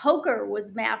poker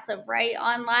was massive, right?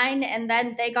 Online, and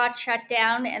then they got shut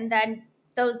down, and then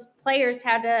those players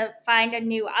had to find a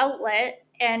new outlet.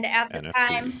 And at the NFTs.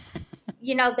 Time,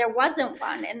 you know, there wasn't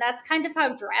one. And that's kind of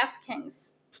how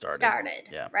DraftKings started,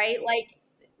 right? Like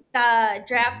the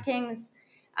DraftKings,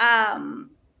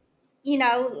 you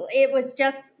know, it was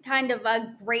just kind of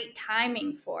a great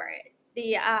timing for it.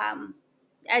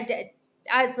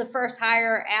 I was the first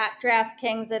hire at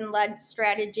DraftKings and led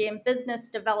strategy and business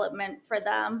development for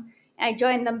them. I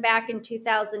joined them back in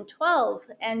 2012.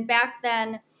 And back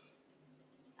then,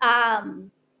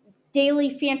 daily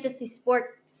fantasy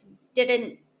sports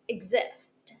didn't exist.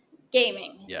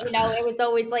 Gaming, you know, it was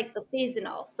always like the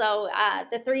seasonal. So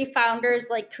the three founders,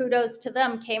 like kudos to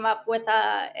them, came up with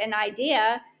an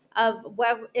idea of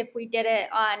what if we did it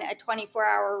on a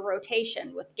 24-hour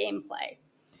rotation with gameplay.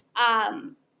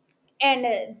 And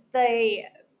the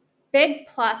big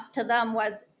plus to them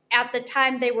was at the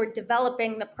time they were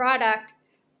developing the product,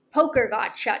 poker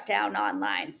got shut down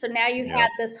online. So now you had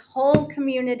this whole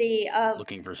community of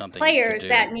looking for something players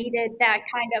that needed that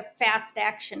kind of fast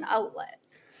action outlet.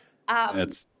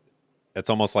 It's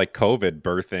almost like COVID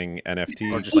birthing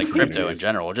NFT, or just like crypto in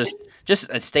general. Just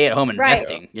stay at home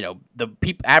investing. Right. You know, the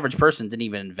average person didn't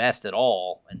even invest at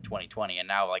all in 2020, and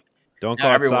now like don't go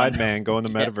outside, man. Go in the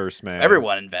metaverse, man.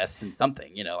 Everyone invests in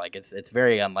something. You know, like it's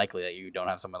very unlikely that you don't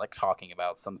have someone like talking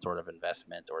about some sort of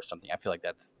investment or something. I feel like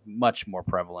that's much more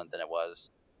prevalent than it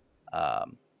was.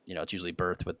 You know, it's usually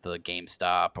birthed with the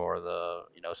GameStop or the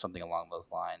something along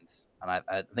those lines, and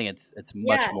I think it's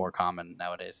much more common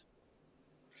nowadays.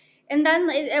 And then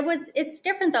it's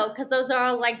different though, because those are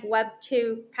all like Web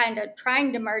 2 kind of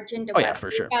trying to merge into Web 2.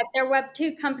 For sure. They're Web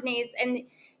 2 companies, and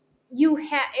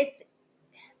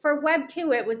for Web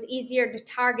 2, it was easier to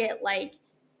target like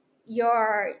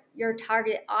your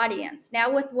target audience. Now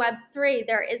with Web 3,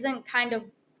 there isn't kind of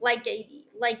like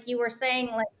you were saying,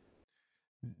 like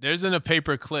There isn't a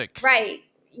pay-per-click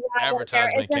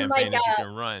advertisement campaign that you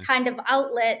can run. Kind of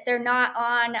outlet. They're not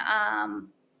on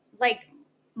like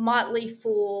Motley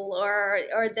Fool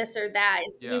or this or that.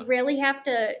 You really have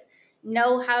to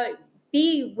know how to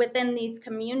be within these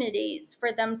communities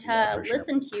for them to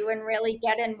listen to you and really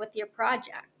get in with your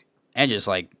project. And just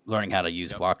like learning how to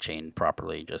use blockchain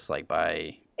properly, just like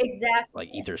by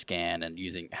like Etherscan and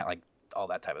using like all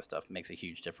that type of stuff makes a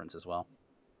huge difference as well.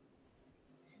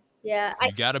 Yeah,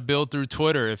 you got to build through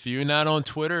Twitter. If you're not on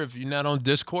Twitter, if you're not on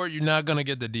Discord, you're not gonna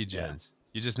get the degens. Yeah.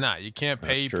 You're just not. You can't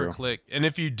pay per click. And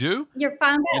if you do, you're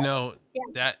found out. You know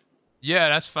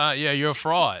that's fine. Yeah, you're a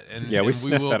fraud. And we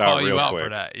sniffed that out real quick. For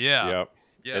that. Yeah.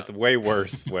 Yeah. It's way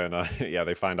worse when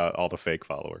they find out all the fake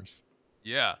followers.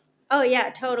 Yeah. Oh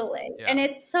yeah, totally. Yeah. And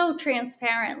it's so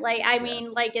transparent. Like I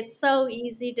mean, like it's so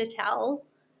easy to tell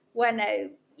when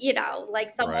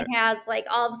like someone has like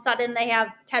all of a sudden they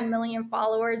have 10 million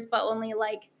followers, but only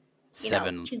like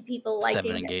 2 people liking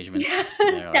 7 engagements,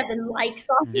 7 likes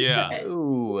on it.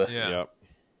 Ooh. Yeah. Yep.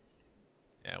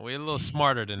 Yeah, we're a little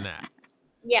smarter than that.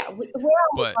 Yeah,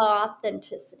 we're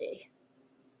authenticity.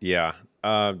 Yeah.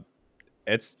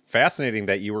 It's fascinating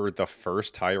that you were the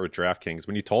first hire at DraftKings.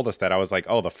 When you told us that, I was like,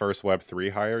 oh, the first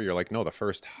Web3 hire? You're like, no, the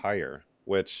first hire,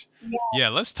 which... Yeah,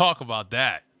 let's talk about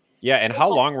that. Yeah, and how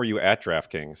long were you at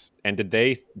DraftKings? And did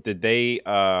they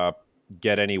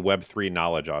get any Web3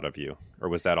 knowledge out of you? Or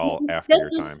was that all after your time?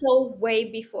 This was so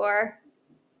way before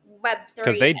Web3.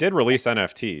 Because they did release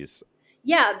NFTs.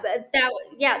 Yeah, but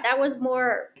that was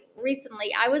more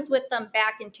recently. I was with them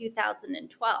back in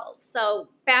 2012. So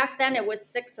back then it was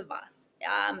 6 of us.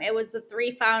 It was the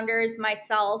 3 founders,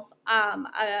 myself,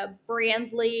 a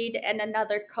brand lead, and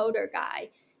another coder guy.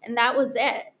 And that was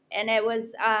it. And it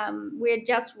was, we had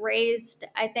just raised,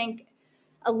 I think,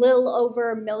 a little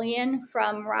over $1 million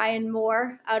from Ryan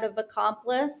Moore out of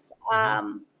Accomplice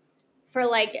for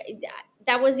like,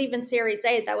 that was even Series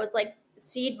A. That was like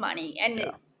seed money.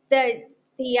 And the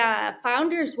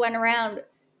founders went around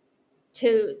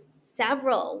to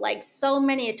several, like so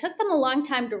many. It took them a long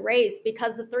time to raise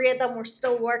because the 3 of them were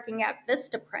still working at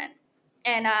Vistaprint.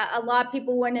 And a lot of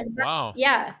people wouldn't invest. Wow.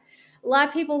 Yeah. A lot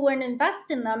of people wouldn't invest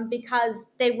in them because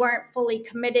they weren't fully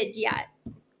committed yet.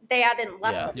 They hadn't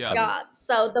left the job.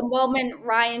 So the moment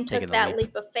Ryan took that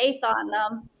leap of faith on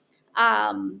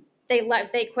them,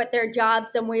 they quit their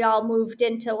jobs and we all moved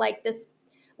into like this.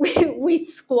 We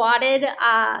squatted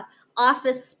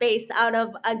office space out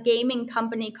of a gaming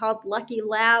company called Lucky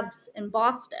Labs in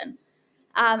Boston,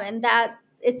 and that.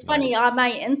 It's funny, on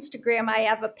my Instagram, I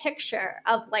have a picture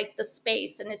of like the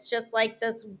space, and it's just like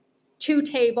this 2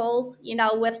 tables,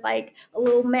 with like a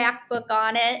little MacBook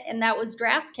on it, and that was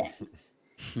DraftKings.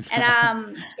 And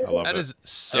I love that it. Is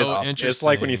so interesting. It's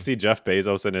like when you see Jeff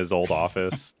Bezos in his old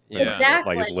office,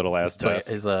 exactly, like his little ass desk,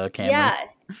 his camera,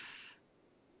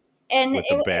 and with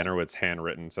the banner with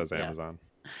handwritten says Amazon.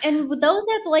 And those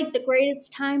are like the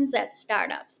greatest times at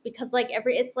startups because like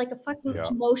it's like a fucking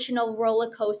emotional roller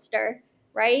coaster,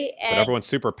 right? But everyone's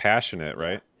super passionate,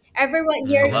 right? Everyone,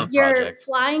 you're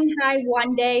flying high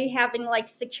one day, having like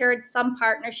secured some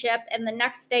partnership, and the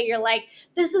next day you're like,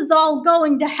 "This is all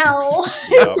going to hell."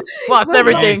 Lost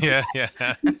everything. Yeah.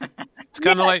 It's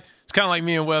kind of like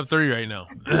me in Web3 right now.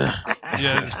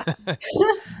 Yeah,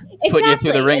 exactly. Put you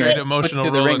through the ringer.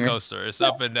 Emotional roller coaster. It's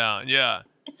up and down. Yeah.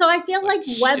 So I feel like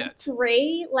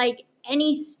Web3, like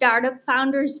any startup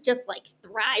founders, just like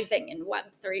thriving in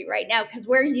Web3 right now because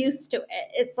we're used to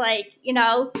it. It's like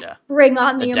bring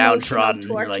on the emotional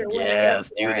torture. Like,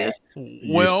 let's do this.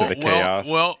 Used to the chaos.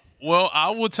 Well, I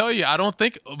will tell you, I don't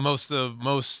think most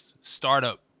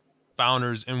startup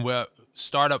founders in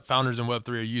Web3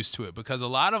 are used to it because a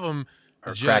lot of them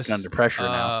are cracking under pressure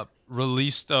now.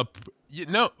 Released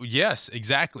yes,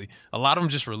 exactly. A lot of them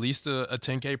just released a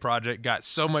 10K project, got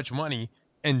so much money,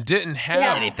 and didn't have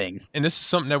anything. And this is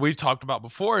something that we've talked about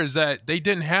before: is that they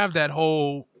didn't have that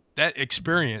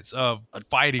experience of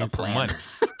fighting for money.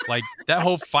 Like that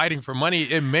whole fighting for money,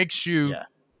 it makes you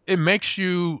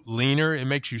leaner, it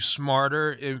makes you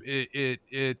smarter.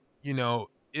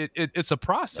 It's a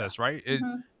process, right?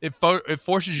 It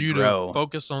forces you to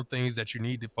focus on things that you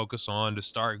need to focus on to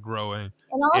start growing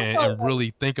and also and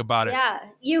really think about it. Yeah,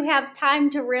 you have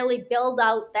time to really build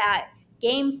out that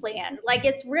game plan. Like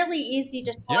it's really easy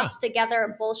to toss together a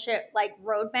bullshit like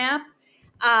roadmap.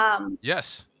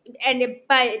 Yes.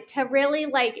 But to really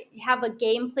like have a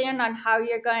game plan on how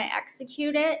you're going to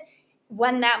execute it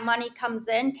when that money comes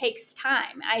in takes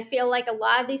time. I feel like a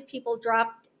lot of these people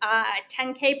dropped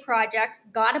 10K projects,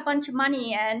 got a bunch of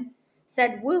money in,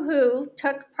 said woohoo,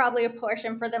 took probably a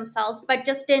portion for themselves, but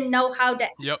just didn't know how to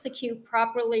execute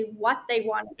properly what they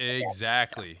wanted to do.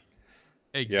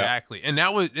 Exactly. And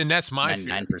that's my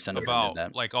fear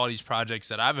about like all these projects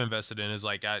that I've invested in is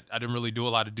like, I didn't really do a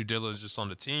lot of due diligence on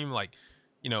the team. Like,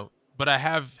 but I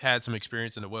have had some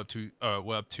experience in the Web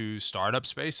 2 startup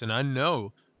space. And I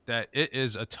know that it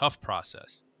is a tough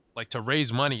process. Like to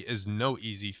raise money is no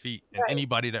easy feat. And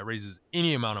anybody that raises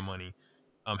any amount of money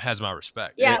has my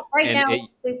respect. Yeah. Right now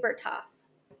it's super tough.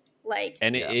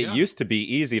 It used to be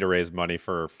easy to raise money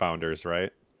for founders,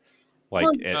 right? Like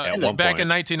at one back point. In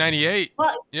 1998.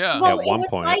 Well, at one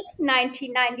point. Like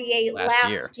 1998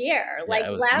 last year. Like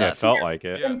last year. It felt like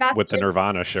it with the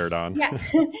Nirvana shirt on. Yeah.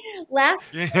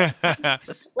 last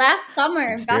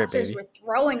summer, investors were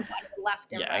throwing money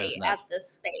left and right at this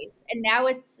space. And now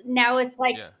it's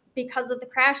like because of the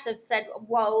crash, they've said,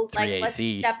 whoa, like let's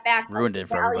step back and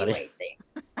evaluate things.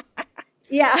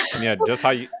 Yeah. Just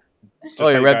how you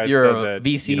you're a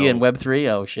VC in Web3.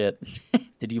 Oh shit!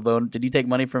 Did you take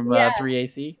money from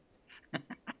 3AC?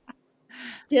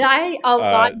 Did I? Oh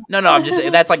god! No. I'm just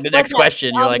saying that's like the next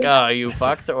question. You're like, oh, are you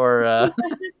fucked or?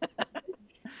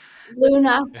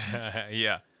 Luna.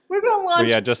 Yeah. We're gonna launch.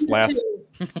 Yeah, just last.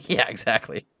 Yeah,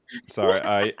 exactly.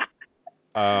 Sorry,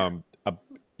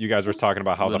 you guys were talking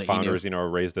about how Luna, the founders,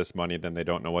 raise this money, then they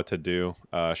don't know what to do.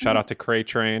 Shout out to Cray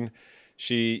Train.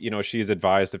 She's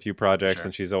advised a few projects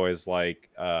and she's always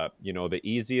like, the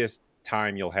easiest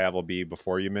time you'll have will be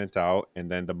before you mint out.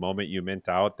 And then the moment you mint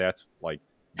out, that's when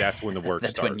the work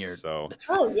starts.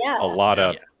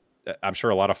 I'm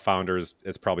sure a lot of founders,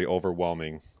 it's probably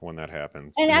overwhelming when that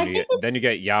happens. And then you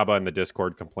get Yaba in the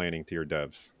Discord complaining to your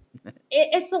devs.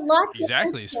 It's a lot.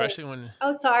 Exactly. Especially when.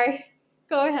 Oh, sorry.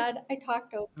 Go ahead. I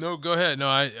talked over. No, go ahead.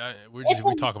 No, we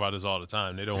talk about this all the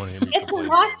time. They don't want to hear me. It's a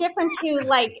lot different too.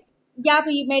 Like, yeah,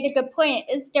 but you made a good point.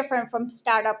 It's different from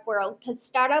startup world because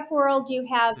startup world, you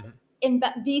have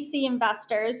VC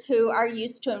investors who are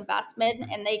used to investment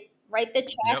and they write the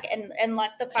check and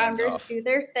let the founders do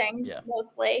their thing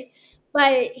mostly.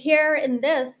 But here in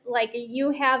this, like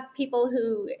you have people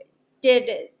who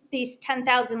did these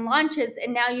 10,000 launches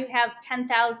and now you have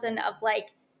 10,000 of like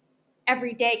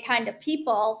everyday kind of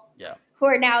people. Yeah. Who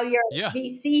are now your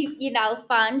VC,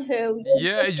 fund who...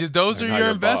 those are your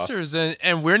investors,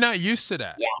 and we're not used to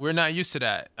that. Yeah. We're not used to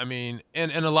that. I mean,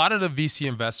 and a lot of the VC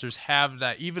investors have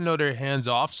that, even though they're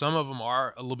hands-off, some of them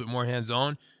are a little bit more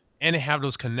hands-on, and they have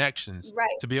those connections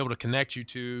to be able to connect you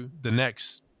to the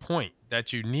next point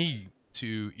that you need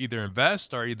to either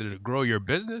invest or either to grow your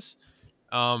business.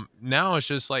 Now it's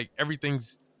just like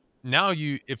everything's... Now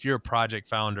if you're a project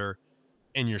founder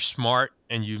and you're smart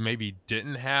and you maybe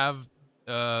didn't have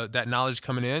that knowledge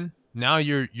coming in, now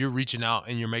you're reaching out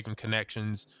and you're making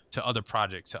connections to other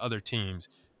projects, to other teams,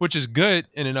 which is good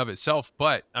in and of itself.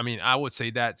 But I mean, I would say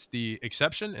that's the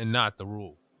exception and not the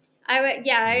rule. I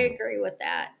agree with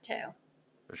that too.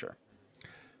 For sure.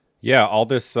 Yeah, all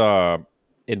this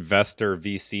investor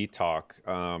VC talk.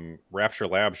 Rapture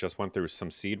Labs just went through some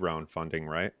seed round funding,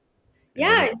 right?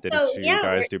 Yeah. Did you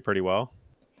guys do pretty well?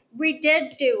 We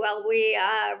did do well. We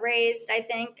raised, I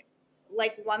think,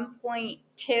 like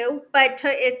 1.2, but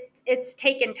it's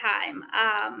taken time.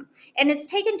 And it's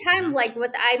taken time. Like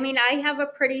I have a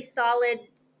pretty solid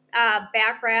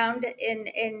background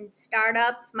in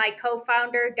startups. My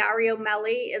co-founder, Dario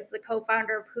Melli, is the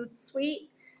co-founder of Hootsuite,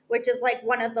 which is like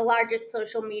one of the largest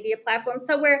social media platforms.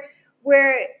 So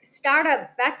we're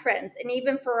startup veterans. And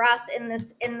even for us in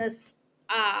this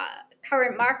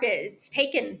current market, it's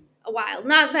taken a while.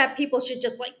 Not that people should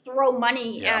just like throw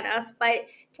money at us, but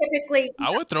typically I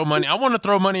would throw money. I want to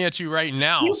throw money at you right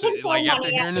now. So, like after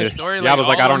hearing this story, I was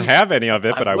like, I don't have any of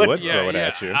it, but I would throw it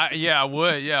at you. I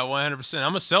would. Yeah, 100%. I'm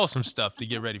gonna sell some stuff to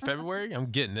get ready. February, I'm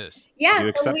getting this.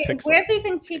 Yeah, so we've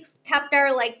even kept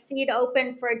our like seed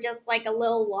open for just like a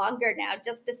little longer now,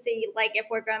 just to see like if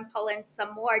we're going to pull in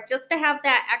some more, just to have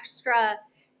that extra.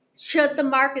 Should the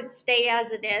market stay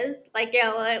as it is, like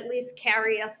it'll at least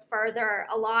carry us further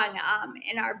along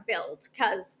in our build,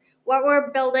 because what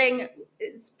we're building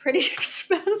is pretty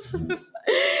expensive.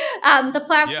 The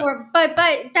platform, but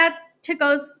that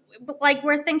goes like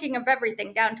we're thinking of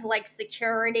everything down to like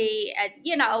security and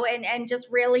and just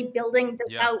really building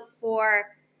this out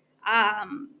for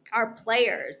our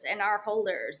players and our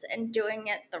holders and doing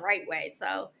it the right way.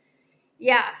 So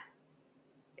yeah.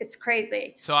 It's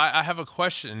crazy. So I have a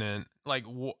question then. Like,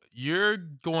 you're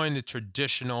going the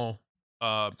traditional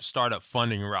startup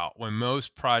funding route when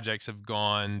most projects have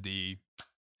gone the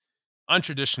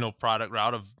untraditional product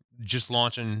route of just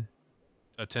launching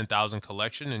a 10,000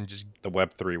 collection and just the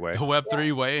Web3 way. The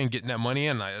Web3 way and getting that money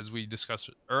in, as we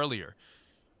discussed earlier.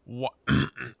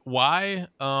 Why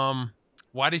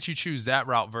did you choose that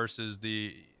route versus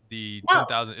the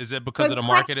 10,000? Is it because of the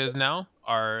market is now,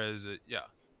 or is it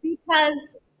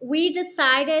because we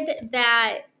decided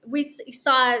that we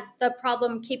saw the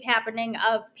problem keep happening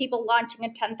of people launching a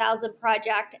 10,000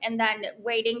 project and then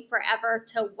waiting forever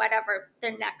to whatever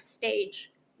their next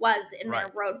stage was in their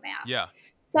roadmap. Yeah.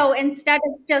 So instead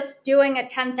of just doing a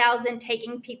 10,000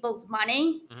 taking people's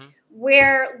money,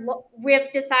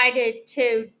 we've decided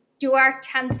to do our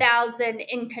 10,000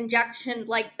 in conjunction,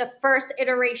 like the first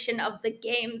iteration of the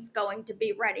game's going to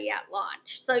be ready at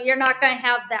launch. So you're not going to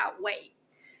have that wait.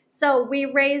 So we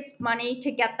raised money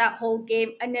to get that whole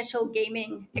initial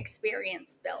gaming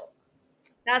experience built.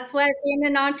 That's what being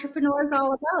an entrepreneur is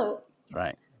all about.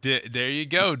 Right. There you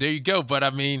go. There you go. But I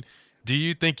mean, do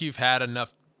you think you've had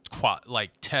enough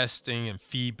testing and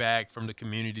feedback from the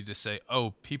community to say,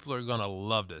 oh, people are going to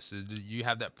love this? Do you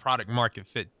have that product market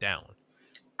fit down?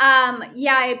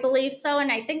 Yeah, I believe so. And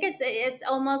I think it's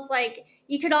almost like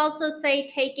you could also say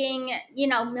taking,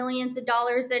 millions of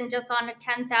dollars in just on a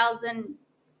 10,000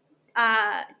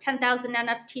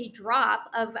 NFT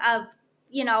drop of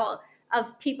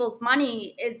people's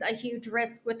money is a huge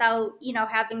risk without,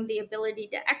 having the ability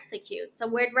to execute. So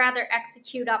we'd rather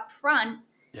execute up front.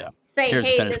 Yeah. Say, here's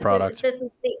hey, this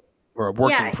is the or a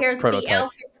working here's prototype. The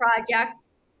alpha project.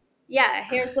 Yeah,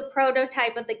 here's the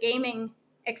prototype of the gaming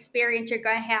experience you're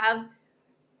going to have.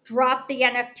 Drop the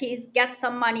NFTs, get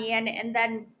some money in, and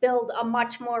then build a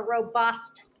much more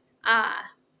robust,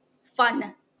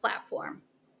 fun platform.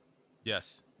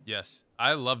 Yes.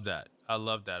 I love that.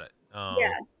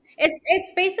 Yeah,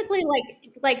 it's basically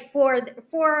like for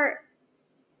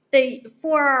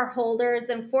our holders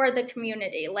and for the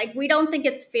community. Like, we don't think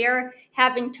it's fair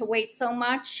having to wait so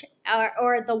much,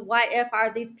 or the what if,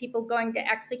 are these people going to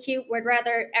execute? We'd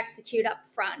rather execute up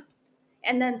front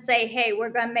and then say, hey,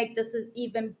 we're going to make this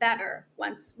even better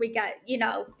once we get,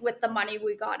 with the money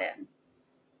we got in.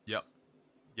 Yep.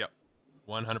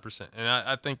 100%. And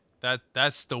I think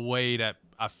that's the way that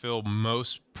I feel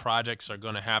most projects are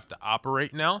going to have to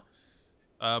operate now,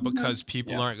 because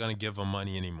people aren't going to give them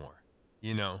money anymore.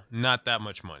 Not that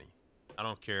much money. I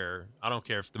don't care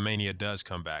if the Mania does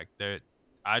come back.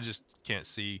 I just can't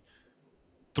see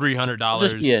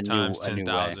 $300 times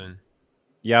 10,000.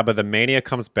 Yeah, but the Mania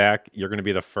comes back, you're going to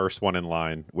be the first one in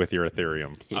line with your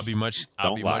Ethereum. I'll be much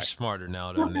smarter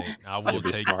now, though, Nate. I will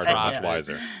take smarter, much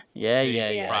wiser.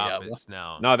 Yeah. Profits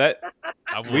now. No,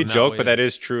 we joke, but that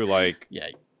is true. Like,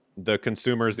 the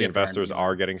consumers, the investors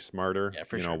are getting smarter. Yeah,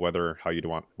 for sure. Whether how you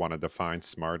want to define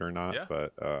smart or not. Yeah.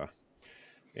 But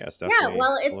it's definitely. Yeah,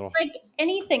 well, it's like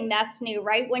anything that's new,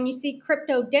 right? When you see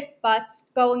crypto dick butts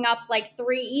going up like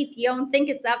 3 ETH, you don't think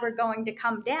it's ever going to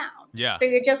come down. Yeah. So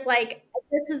you're just like,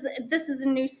 this is a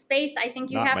new space. I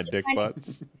think you not have my to dick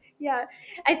butts. Yeah,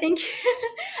 I think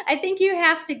you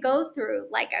have to go through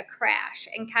like a crash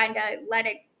and kind of let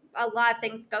a lot of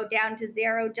things go down to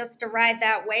zero just to ride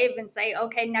that wave and say,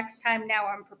 okay, next time now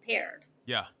I'm prepared.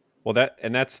 Yeah. Well,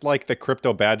 that's like the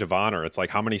crypto badge of honor. It's like,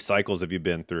 how many cycles have you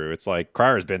been through? It's like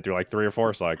Cryer's been through like 3 or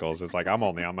 4 cycles. It's like, I'm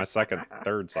only on my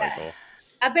third cycle.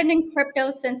 I've been in crypto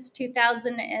since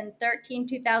 2013,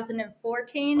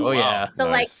 2014. Oh yeah. So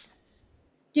nice.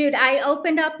 Dude, I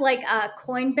opened up like a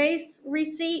Coinbase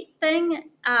receipt thing.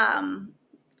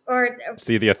 Or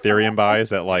see the Ethereum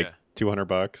buys at like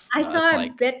 $200. I saw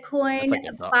Bitcoin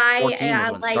buy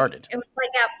it was like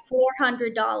at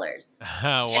 $400.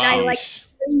 Wow. And I like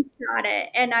screenshot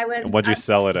it, and I was. And what'd you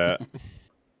sell it at?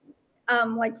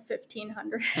 Like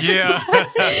 $1,500. Yeah.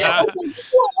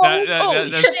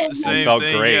 That's the same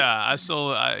thing. Great. Yeah, I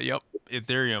sold.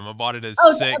 Ethereum. I bought it at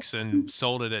 6 and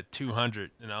sold it at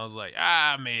 200, and I was like,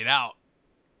 I made out.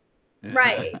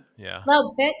 Right. Yeah.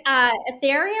 Well,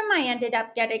 Ethereum, I ended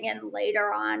up getting in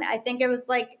later on. I think it was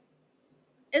like,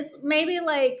 it's maybe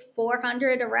like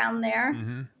 400 around there,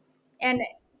 and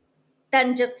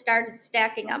then just started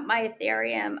stacking up my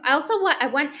Ethereum. I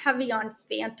went heavy on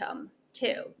Phantom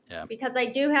too, because I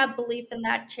do have belief in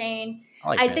that chain.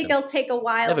 I think it'll take a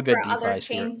while for other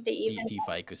chains to even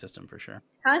DeFi ecosystem for sure.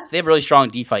 Huh? So they have a really strong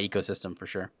DeFi ecosystem for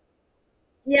sure.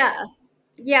 Yeah,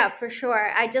 for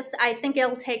sure. I think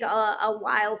it'll take a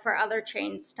while for other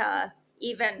chains to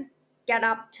even get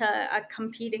up to a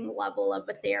competing level of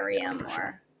Ethereum,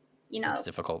 or it's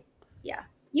difficult. Yeah,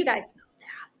 you guys know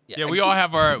that. Yeah, we all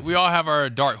have our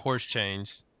dark horse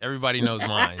chains. Everybody knows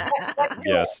mine.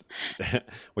 Yes,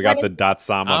 we got the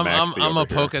Dotsama Maxi. I'm a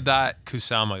Polkadot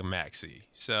Kusama Maxi.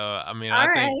 So I mean,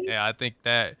 I think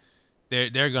that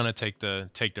they're gonna take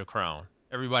the crown.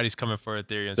 Everybody's coming for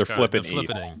Ethereum's They're crown. flipping. They're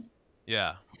flipping.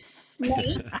 Yeah.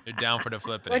 They're down for the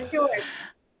flipping. What's yours?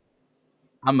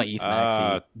 I'm an ETH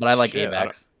maxi, but I like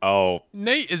AVAX.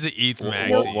 Nate is an ETH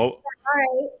maxi.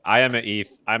 I am an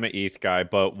ETH. I'm an ETH guy.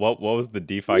 But what was the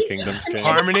DeFi Kingdoms chain?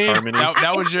 Harmony.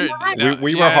 That was your.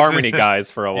 We were Harmony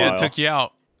guys for a while. Yeah, it took you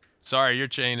out. Sorry, your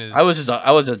chain is. I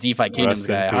was a DeFi Kingdoms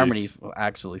guy. Harmony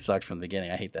actually sucked from the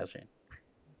beginning. I hate that chain.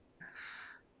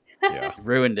 Yeah,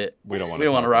 ruined it. We don't want to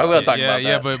talk about that.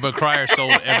 Yeah, but Crier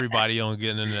sold everybody on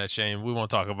getting into that chain. We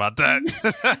won't talk about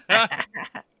that.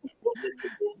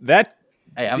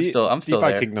 Hey, I'm still DeFi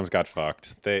there. Kingdoms got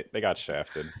fucked. They got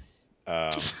shafted.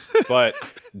 But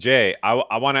Jay,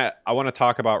 I want to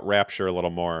talk about Rapture a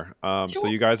little more. Sure. So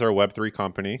you guys are a Web3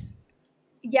 company.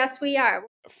 Yes, we are.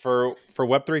 For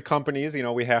Web3 companies,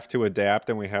 we have to adapt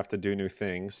and we have to do new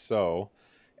things. So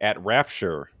at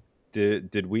Rapture,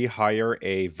 did we hire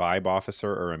a vibe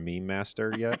officer or a meme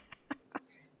master yet?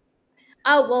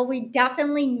 Oh, well, we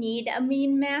definitely need a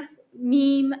meme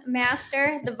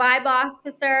master. The vibe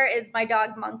officer is my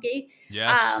dog Monkey.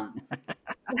 Yes.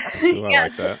 Ooh, I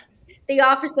like that. The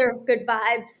officer of good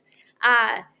vibes.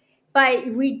 But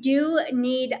we do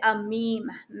need a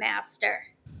meme master.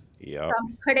 Yeah. So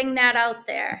I'm putting that out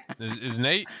there. Is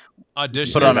Nate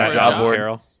auditioning? Put on that job board,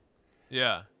 Carol?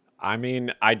 Yeah. I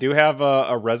mean, I do have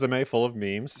a resume full of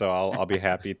memes, so I'll be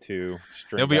happy to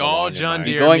string. It'll be all John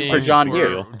Deere. Going for John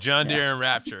Deere. John Deere and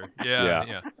Rapture.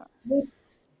 Yeah.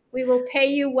 We will pay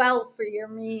you well for your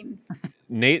memes.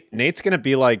 Nate's gonna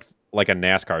be like a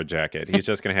NASCAR jacket. He's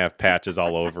just gonna have patches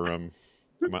all over him.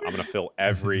 I'm gonna fill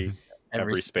every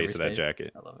space of that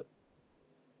jacket. I love it.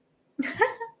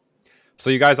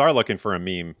 So you guys are looking for a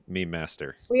meme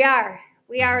master. We are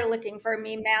looking for a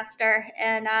meme master,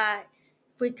 and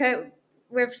if we could,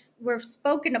 we've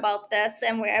spoken about this,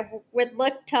 and we would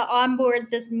look to onboard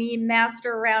this meme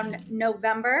master around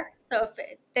November. So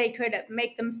if they could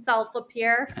make themselves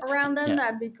appear around then,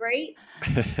 that'd be great.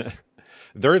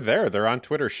 They're there. They're on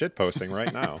Twitter shitposting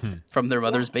right now from their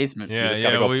mother's basement.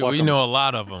 Yeah, we know a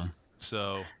lot of them.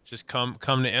 So just come to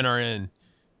NRN.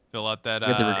 Fill out that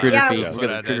the recruiter fee. Put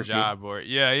out that job board.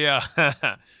 Yeah.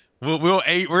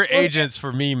 We're agents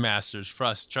for meme masters.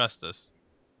 Trust us.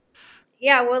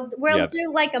 Yeah, we'll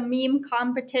do like a meme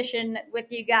competition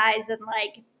with you guys and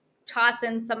like toss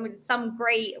in some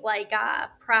great like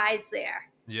prize there.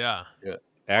 Yeah.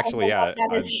 Actually, a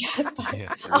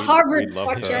Harvard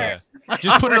sweatshirt.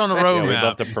 Just put it on the roadmap. We'd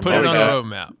love to promote put it on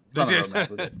that. the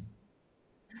roadmap.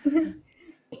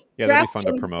 Yeah, that'd be fun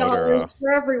to promote.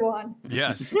 For everyone.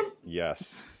 Yes.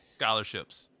 Yes.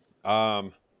 Scholarships.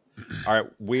 All right,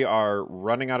 we are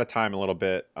running out of time a little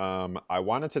bit. I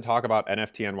wanted to talk about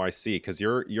NFT NYC because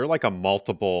you're like a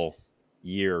multiple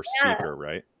year speaker,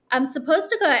 right? I'm supposed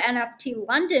to go to NFT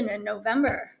London in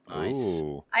November. Nice.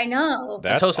 Ooh, I know.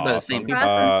 That's awesome. By the same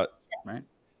people. Right?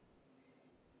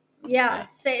 Yeah,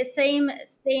 same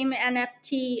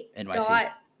NFT NYC. dot.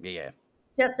 Yeah.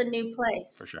 Just a new place.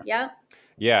 For sure. Yep.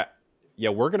 Yeah,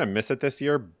 we're gonna miss it this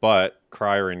year, but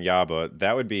Crier and Yaba,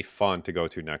 that would be fun to go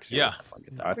to next year.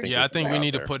 I think we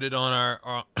need to put it on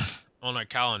our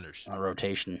calendars. On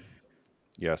rotation.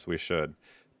 Yes, we should.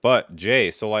 But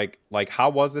Jay, so like how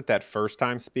was it that first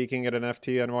time speaking at an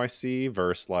NFT NYC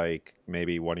versus like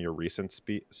maybe one of your recent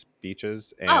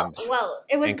speeches? And, it was.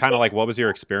 And kind of like, what was your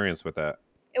experience with that?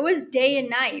 It was day and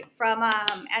night from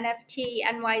NFT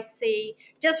NYC,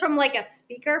 just from like a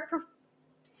speaker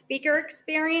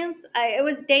experience. It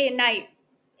was day and night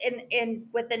in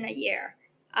within a year.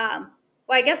 Well,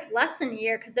 I guess less than a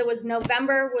year because it was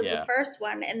November was the first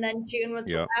one, and then June was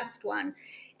the last one.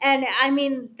 And I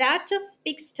mean, that just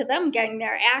speaks to them getting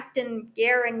their act in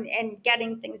gear and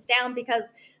getting things down,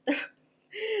 because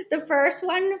the first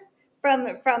one, from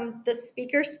the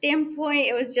speaker standpoint,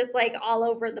 it was just like all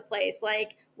over the place.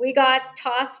 Like, we got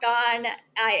tossed on.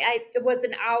 It was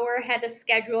an hour ahead of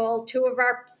schedule. 2 of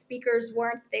our speakers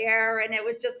weren't there, and it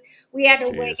was just, we had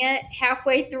to wing it.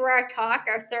 Halfway through our talk,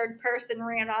 our third person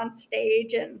ran on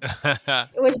stage, and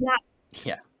it was not.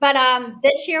 Yeah. But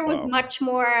this year was much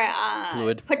more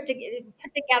fluid, put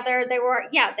together. They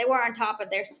were on top of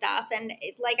their stuff, and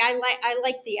I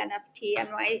like the NFT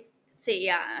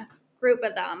NYC group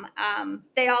of them.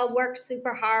 They all worked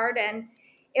super hard, and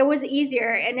it was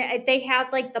easier. And they had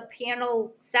like the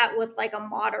panel set with like a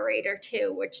moderator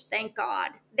too, which thank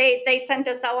God. They sent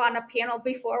us out on a panel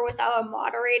before without a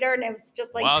moderator, and it was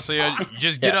just like, wow, so you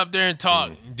just get up there and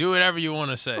talk, do whatever you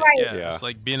want to say. Right. Yeah, it's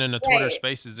like being in the Twitter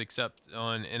Spaces except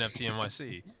on NFT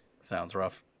NYC. Sounds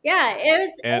rough. Yeah,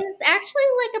 it was actually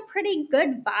like a pretty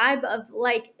good vibe of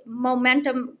like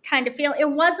momentum kind of feel. It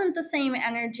wasn't the same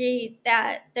energy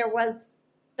that there was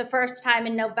the first time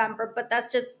in November, but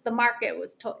that's just the market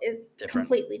is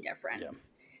completely different. Yeah.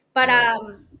 But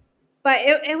but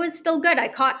it was still good. I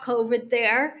caught COVID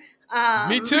there.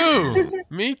 Me too.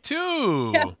 Me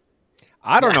too. Yeah.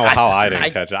 I don't know how I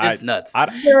didn't catch it. It's nuts.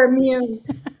 You're immune.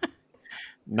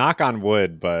 Knock on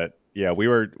wood, but yeah, we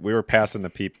were passing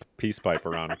the peace pipe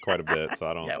around quite a bit, so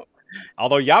I don't. Yeah.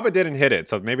 Although Yaba didn't hit it,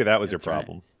 so maybe that was your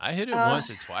problem. Right. I hit it once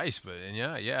or twice, but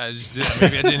yeah, I just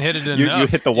maybe I didn't hit it enough. You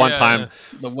hit the one time.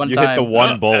 Hit the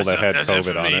one bull that had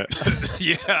COVID on it.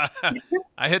 Yeah,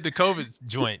 I hit the COVID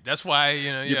joint. That's why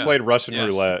you played Russian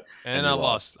roulette and I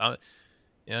lost.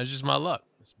 It's just my luck.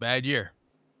 It's a bad year.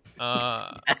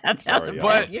 That's a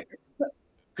bad year.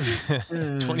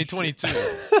 2022.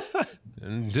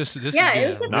 And this is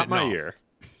not my year.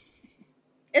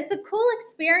 It's a cool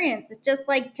experience. It's just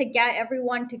like to get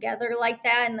everyone together like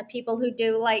that, and the people who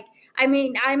do I'm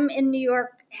in New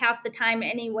York half the time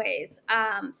anyways.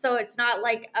 So it's not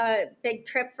like a big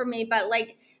trip for me, but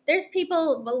there's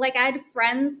people I had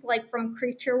friends from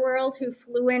Creature World who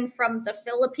flew in from the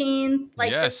Philippines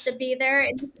just to be there.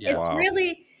 And it's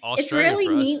really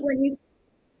neat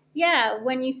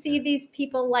when you see these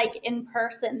people in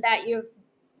person that you've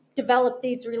develop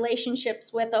these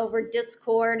relationships with over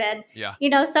Discord, and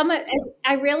as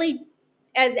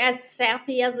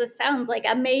sappy as it sounds,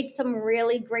 I made some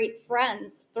really great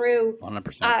friends through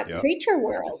 100%, Creature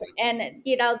World, and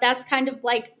that's kind of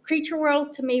Creature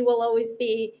World to me will always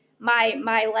be my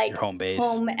your home base,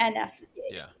 home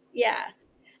NFT.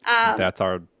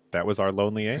 That was our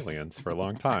Lonely Aliens for a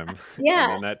long time. And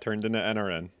then that turned into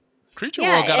NRN. Creature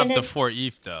World got up to 4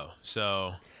 ETH though,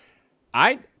 so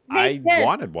I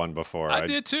wanted one before. I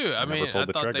did too. I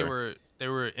thought they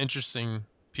were interesting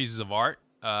pieces of art.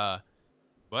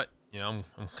 But I'm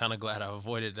kind of glad I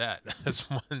avoided that. That's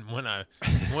when I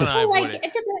avoided.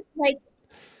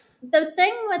 The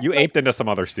thing with you aped into some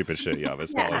other stupid shit,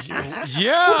 It's not like you.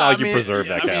 Yeah, it's not like you preserved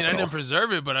that capital. I didn't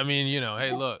preserve it, but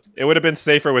hey, look. It would have been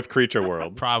safer with Creature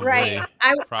World. Probably. Right.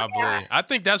 Probably. Yeah. I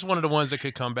think that's one of the ones that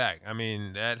could come back.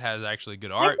 That has actually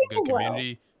good art, good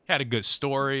community. Had a good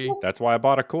story. That's why I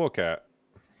bought a Cool Cat.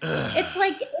 It's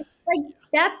like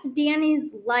that's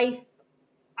Danny's life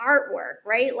artwork,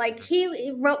 right?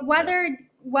 Whether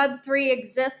Web3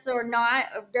 exists or not,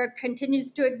 or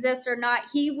continues to exist or not,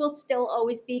 he will still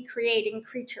always be creating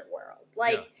Creature World.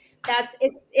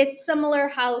 It's similar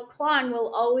how Klon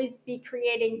will always be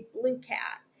creating Blue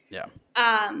Cat. Yeah.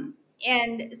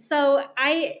 And so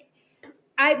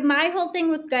my whole thing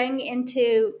with going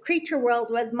into Creature World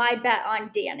was my bet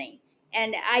on Danny.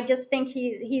 And I just think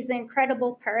he's an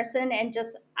incredible person, and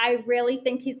I really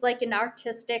think he's an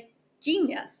artistic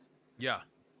genius. Yeah.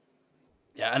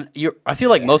 Yeah, and I feel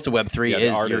like most of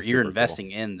Web3 is you're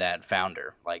investing in that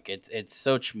founder. It's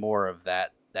so much more of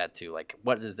that too.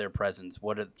 What is their presence?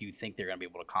 What do you think they're going to be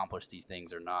able to accomplish these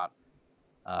things or not?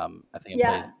 I think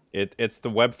it's the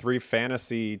Web3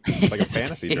 fantasy. It's like a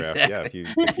fantasy draft. Exactly.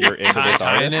 Yeah, if you're into this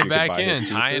tying it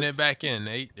back in,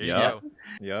 Nate. There you go.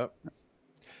 Yep.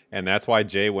 And that's why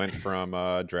Jay went from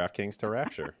DraftKings to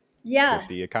Rapture. Yes,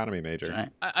 the economy major. Right.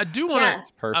 I do want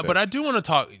to, but I do want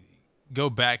to go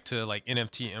back to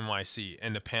NFT NYC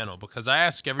and the panel, because I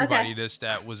asked everybody this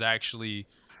that was actually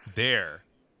there.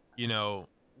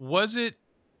 Was it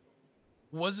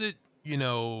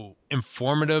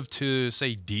informative to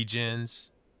say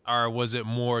degens, or was it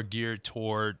more geared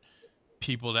toward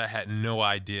people that had no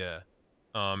idea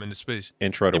in the space?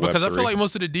 Intro to Web3. Because I feel like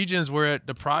most of the degens were at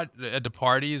the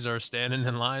parties or standing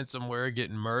in line somewhere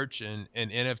getting merch, and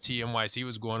NFT NYC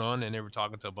was going on, and they were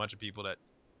talking to a bunch of people that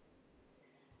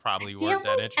probably weren't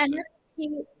that interested.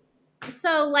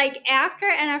 So after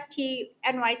NFT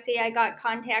NYC, I got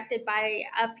contacted by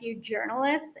a few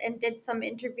journalists and did some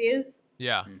interviews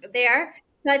there.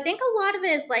 So I think a lot of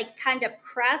it is kind of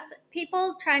press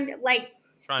people trying to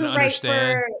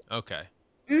understand. Okay.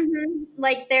 Mm-hmm.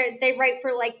 They write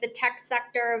for the tech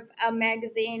sector of a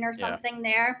magazine or something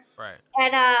there. Right.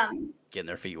 And getting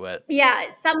their feet wet.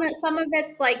 Yeah, some of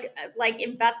it's like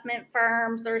investment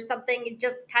firms or something,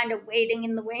 just kind of waiting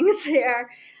in the wings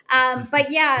there.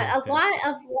 But yeah, a lot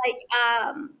of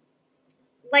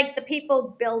the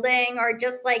people building, or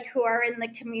just who are in the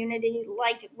community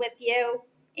with you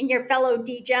and your fellow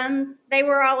degens, they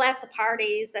were all at the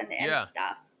parties and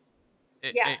stuff.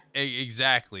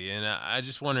 Exactly. And I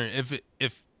just wonder if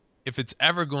it's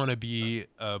ever going to be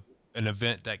an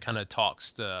event that kind of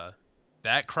talks to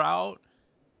that crowd,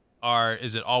 or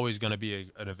is it always going to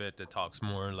be an event that talks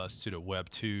more or less to the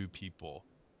Web 2 people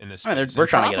in this space? We're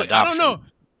trying to get adoption. I don't know.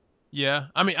 Yeah,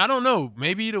 I don't know.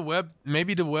 Maybe the Web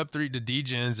 3, the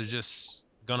degens are just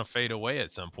gonna fade away at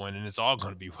some point, and it's all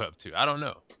gonna be Web 2. I don't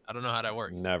know how that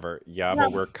works. Never. Yeah,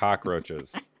 but we're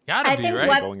cockroaches. Gotta be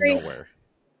right. Going nowhere.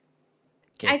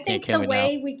 I think the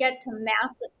way we get to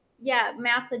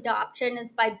mass adoption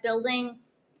is by building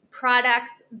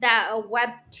products that a Web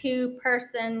 2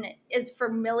 person is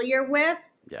familiar with.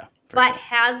 Yeah. But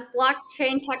has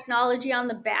blockchain technology on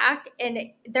the back, and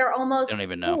they're almost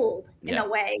fooled in a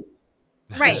way.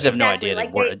 Right. They just have no idea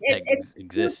like it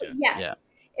exists. Yeah.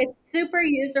 It's super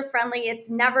user friendly. It's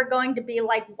never going to be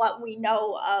like what we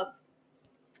know of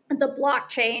the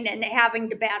blockchain and having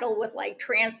to battle with like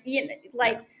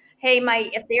hey, my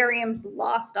Ethereum's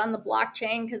lost on the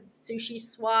blockchain because sushi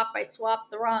swap. I swapped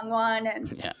the wrong one, and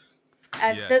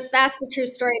that's a true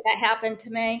story that happened to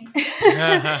me.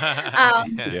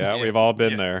 We've all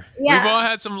been there. Yeah. We've all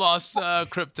had some lost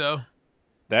crypto.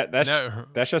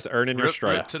 That's just earning your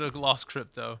stripes. To the lost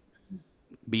crypto.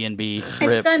 BNB.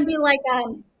 It's gonna be like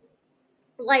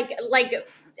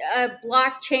a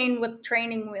blockchain with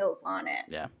training wheels on it.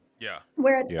 Yeah. Yeah.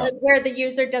 Where the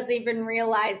user doesn't even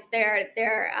realize they're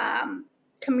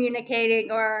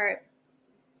communicating or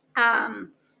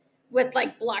with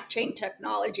like blockchain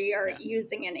technology or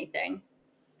using anything.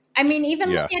 I mean, even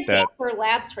look at Dapper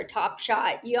Labs for Top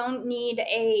Shot. You don't need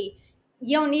a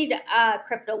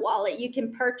crypto wallet. You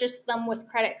can purchase them with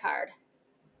credit card.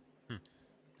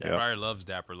 Briar loves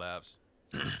Dapper Labs.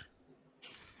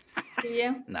 Do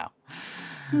you? No.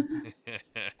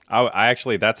 I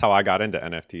actually, that's how I got into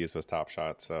NFTs was Top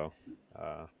Shot. So,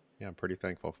 I'm pretty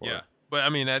thankful for it. Yeah, but I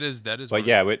mean that is. But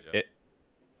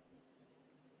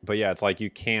but it's like you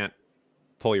can't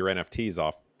pull your NFTs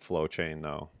off Flow Chain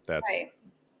though. That's right.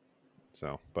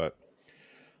 So, but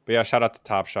yeah, shout out to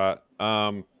Top Shot.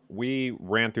 We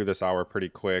ran through this hour pretty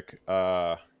quick.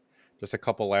 Just a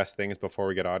couple last things before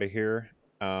we get out of here.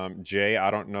 Jay, I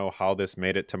don't know how this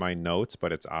made it to my notes,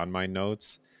 but it's on my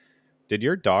notes. Did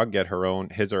your dog get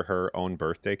his or her own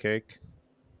birthday cake?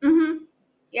 Mm-hmm.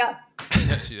 Yeah.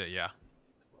 Yeah.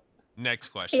 Next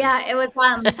question. Yeah, it was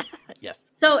yes.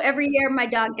 So every year my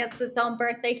dog gets its own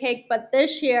birthday cake, but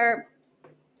this year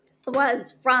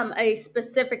was from a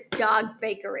specific dog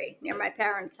bakery near my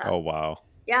parents' house. Oh wow.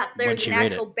 Yes, there's an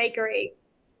actual bakery.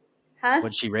 Huh?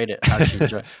 What'd she rate it? How did she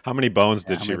enjoy? How many bones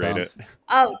did she rate it?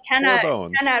 Oh, 10 out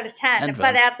of 10.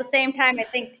 But at the same time, I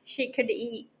think she could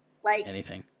eat like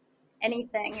anything,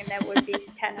 and that would be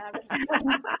 10 out of 10.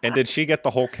 And did she get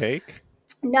the whole cake?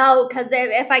 No, because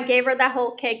if I gave her that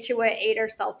whole cake, she would have ate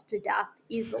herself to death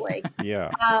easily.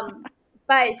 Yeah.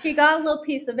 But she got a little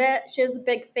piece of it. She was a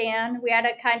big fan. We had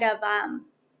to kind of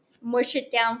mush it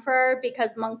down for her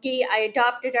because Monkey, I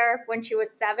adopted her when she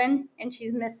was 7, and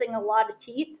she's missing a lot of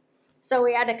teeth. So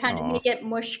we had to kind of make it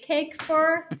mush cake for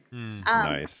her.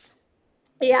 Nice.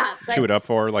 Yeah. Chew it up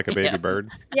for her like a baby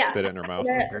bird. Yeah. Spit it in her mouth.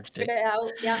 Spit it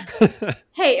out. Yeah.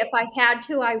 Hey, if I had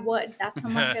to, I would. That's how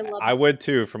much I love it. I would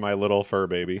too for my little fur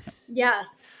baby.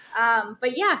 Yes.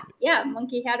 But yeah,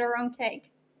 Monkey had her own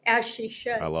cake, as she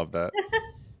should. I love that.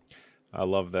 I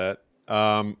love that.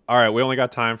 All right, we only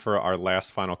got time for our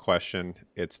last final question.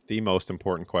 It's the most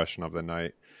important question of the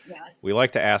night. Yes. We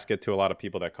like to ask it to a lot of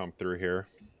people that come through here.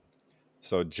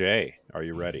 So, Jay, are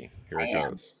you ready? Here it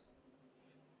goes.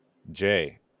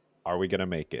 Jay, are we going to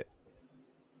make it?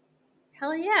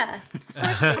 Hell yeah.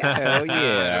 Hell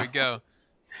yeah. There we go.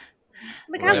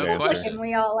 Look how good looking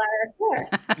we all are, of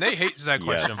course. Nate hates that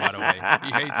question, by the way.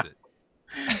 He hates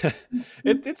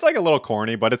it. It's like a little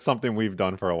corny, but it's something we've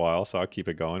done for a while, so I'll keep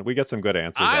it going. We get some good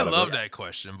answers. I love that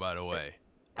question, by the way.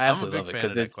 I absolutely I'm a big fan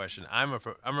of that question. I'm a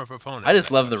proponent. I just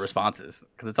love the responses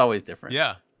because it's always different.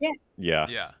 Yeah.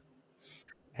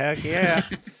 Heck yeah.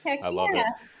 Heck I love it.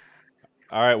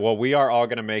 All right. Well, we are all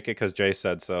going to make it because Jay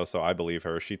said so. So I believe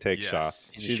her. She takes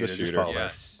shots. She's a shooter.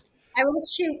 Yes. I will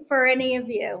shoot for any of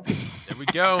you. There we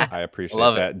go. I appreciate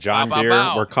that. John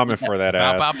Deere, we're coming for that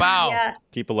ass. Bow, bow, bow. Yes.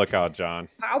 Keep a lookout, John.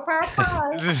 Pow, pow,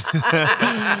 pow.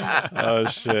 Oh,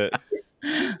 shit.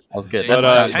 That was good.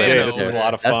 But Jay, this was a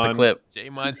lot of fun. That's the clip. Jay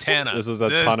Montana. This was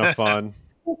a ton of fun.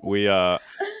 We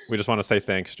just want to say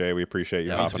thanks, Jay. We appreciate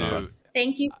you hopping on.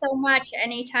 Thank you so much.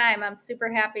 Anytime. I'm super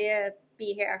happy to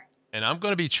be here. And I'm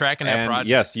going to be tracking that project.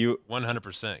 Yes, you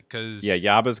 100%. Because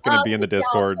Yaba's going to be in the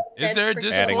Discord. Is there a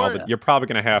Discord? You're probably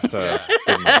going to have to.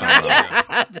 Give him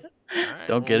right.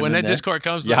 Don't get when that Discord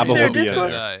comes. Yaba will be in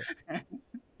there.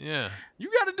 Yeah, you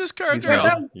got a Discord,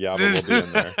 girl. Yaba will be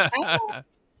in there.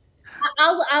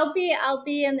 I'll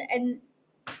be in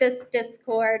this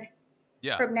Discord.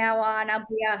 Yeah. From now on, I'll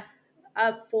be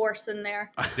a force in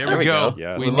there. There we go.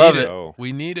 Yes. We love it.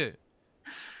 We need it.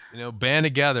 Band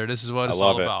together. This is what it's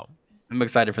all about. I'm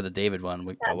excited for the David one.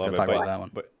 I love it. Talk about that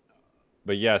one.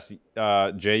 But yes,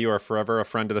 Jay, you are forever a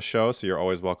friend of the show, so you're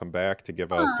always welcome back to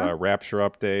give us Rapture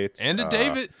updates and the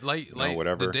David,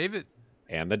 whatever the David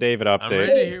and the David update. I'm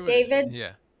ready to hear David.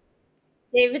 Yeah.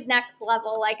 David next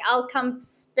level. Like I'll come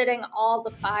spitting all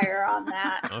the fire on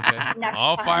that. Okay. Next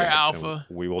all time. fire Yes, alpha.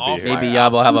 we will All be here. Maybe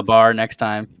Yab will have a bar next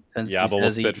time. Since Yab will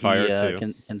spit fire too.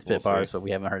 Can spit bars, but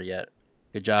we haven't heard it yet.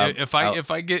 Good job. If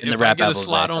I get a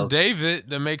slot on David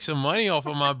to make some money off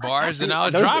of my bars, then I'll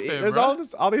drop it. There's bro.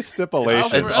 all these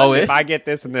stipulations. If I get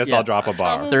this and this, I'll drop a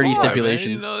bar. 30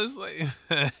 stipulations. Man, it's like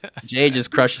Jay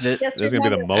just crushes it. Just this is gonna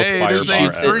be the most hey, fire this bar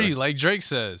ain't ever. free, like Drake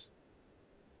says.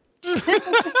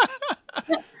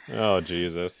 Oh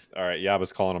Jesus! All right,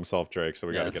 Yaba's calling himself Drake, so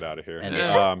we got to get out of here.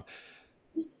 And,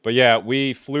 but yeah,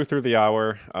 we flew through the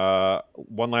hour.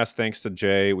 One last thanks to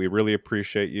Jay. We really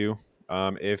appreciate you.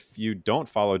 If you don't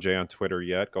follow Jay on Twitter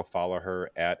yet, go follow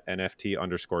her at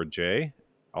NFT_Jay.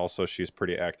 Also, she's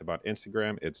pretty active on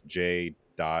Instagram. It's j.is.here.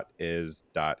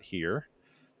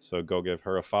 So go give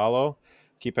her a follow.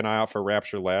 Keep an eye out for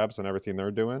Rapture Labs and everything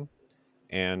they're doing.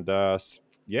 And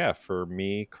yeah, for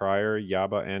me, Crier,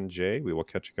 Yaba, and Jay, we will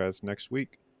catch you guys next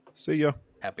week. See ya.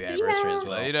 Happy anniversary as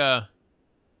well. Later.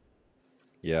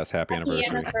 Yes, happy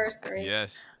anniversary.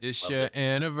 Yes, it's your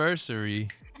anniversary.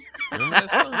 Remember that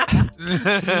song?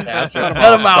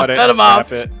 Cut him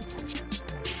off.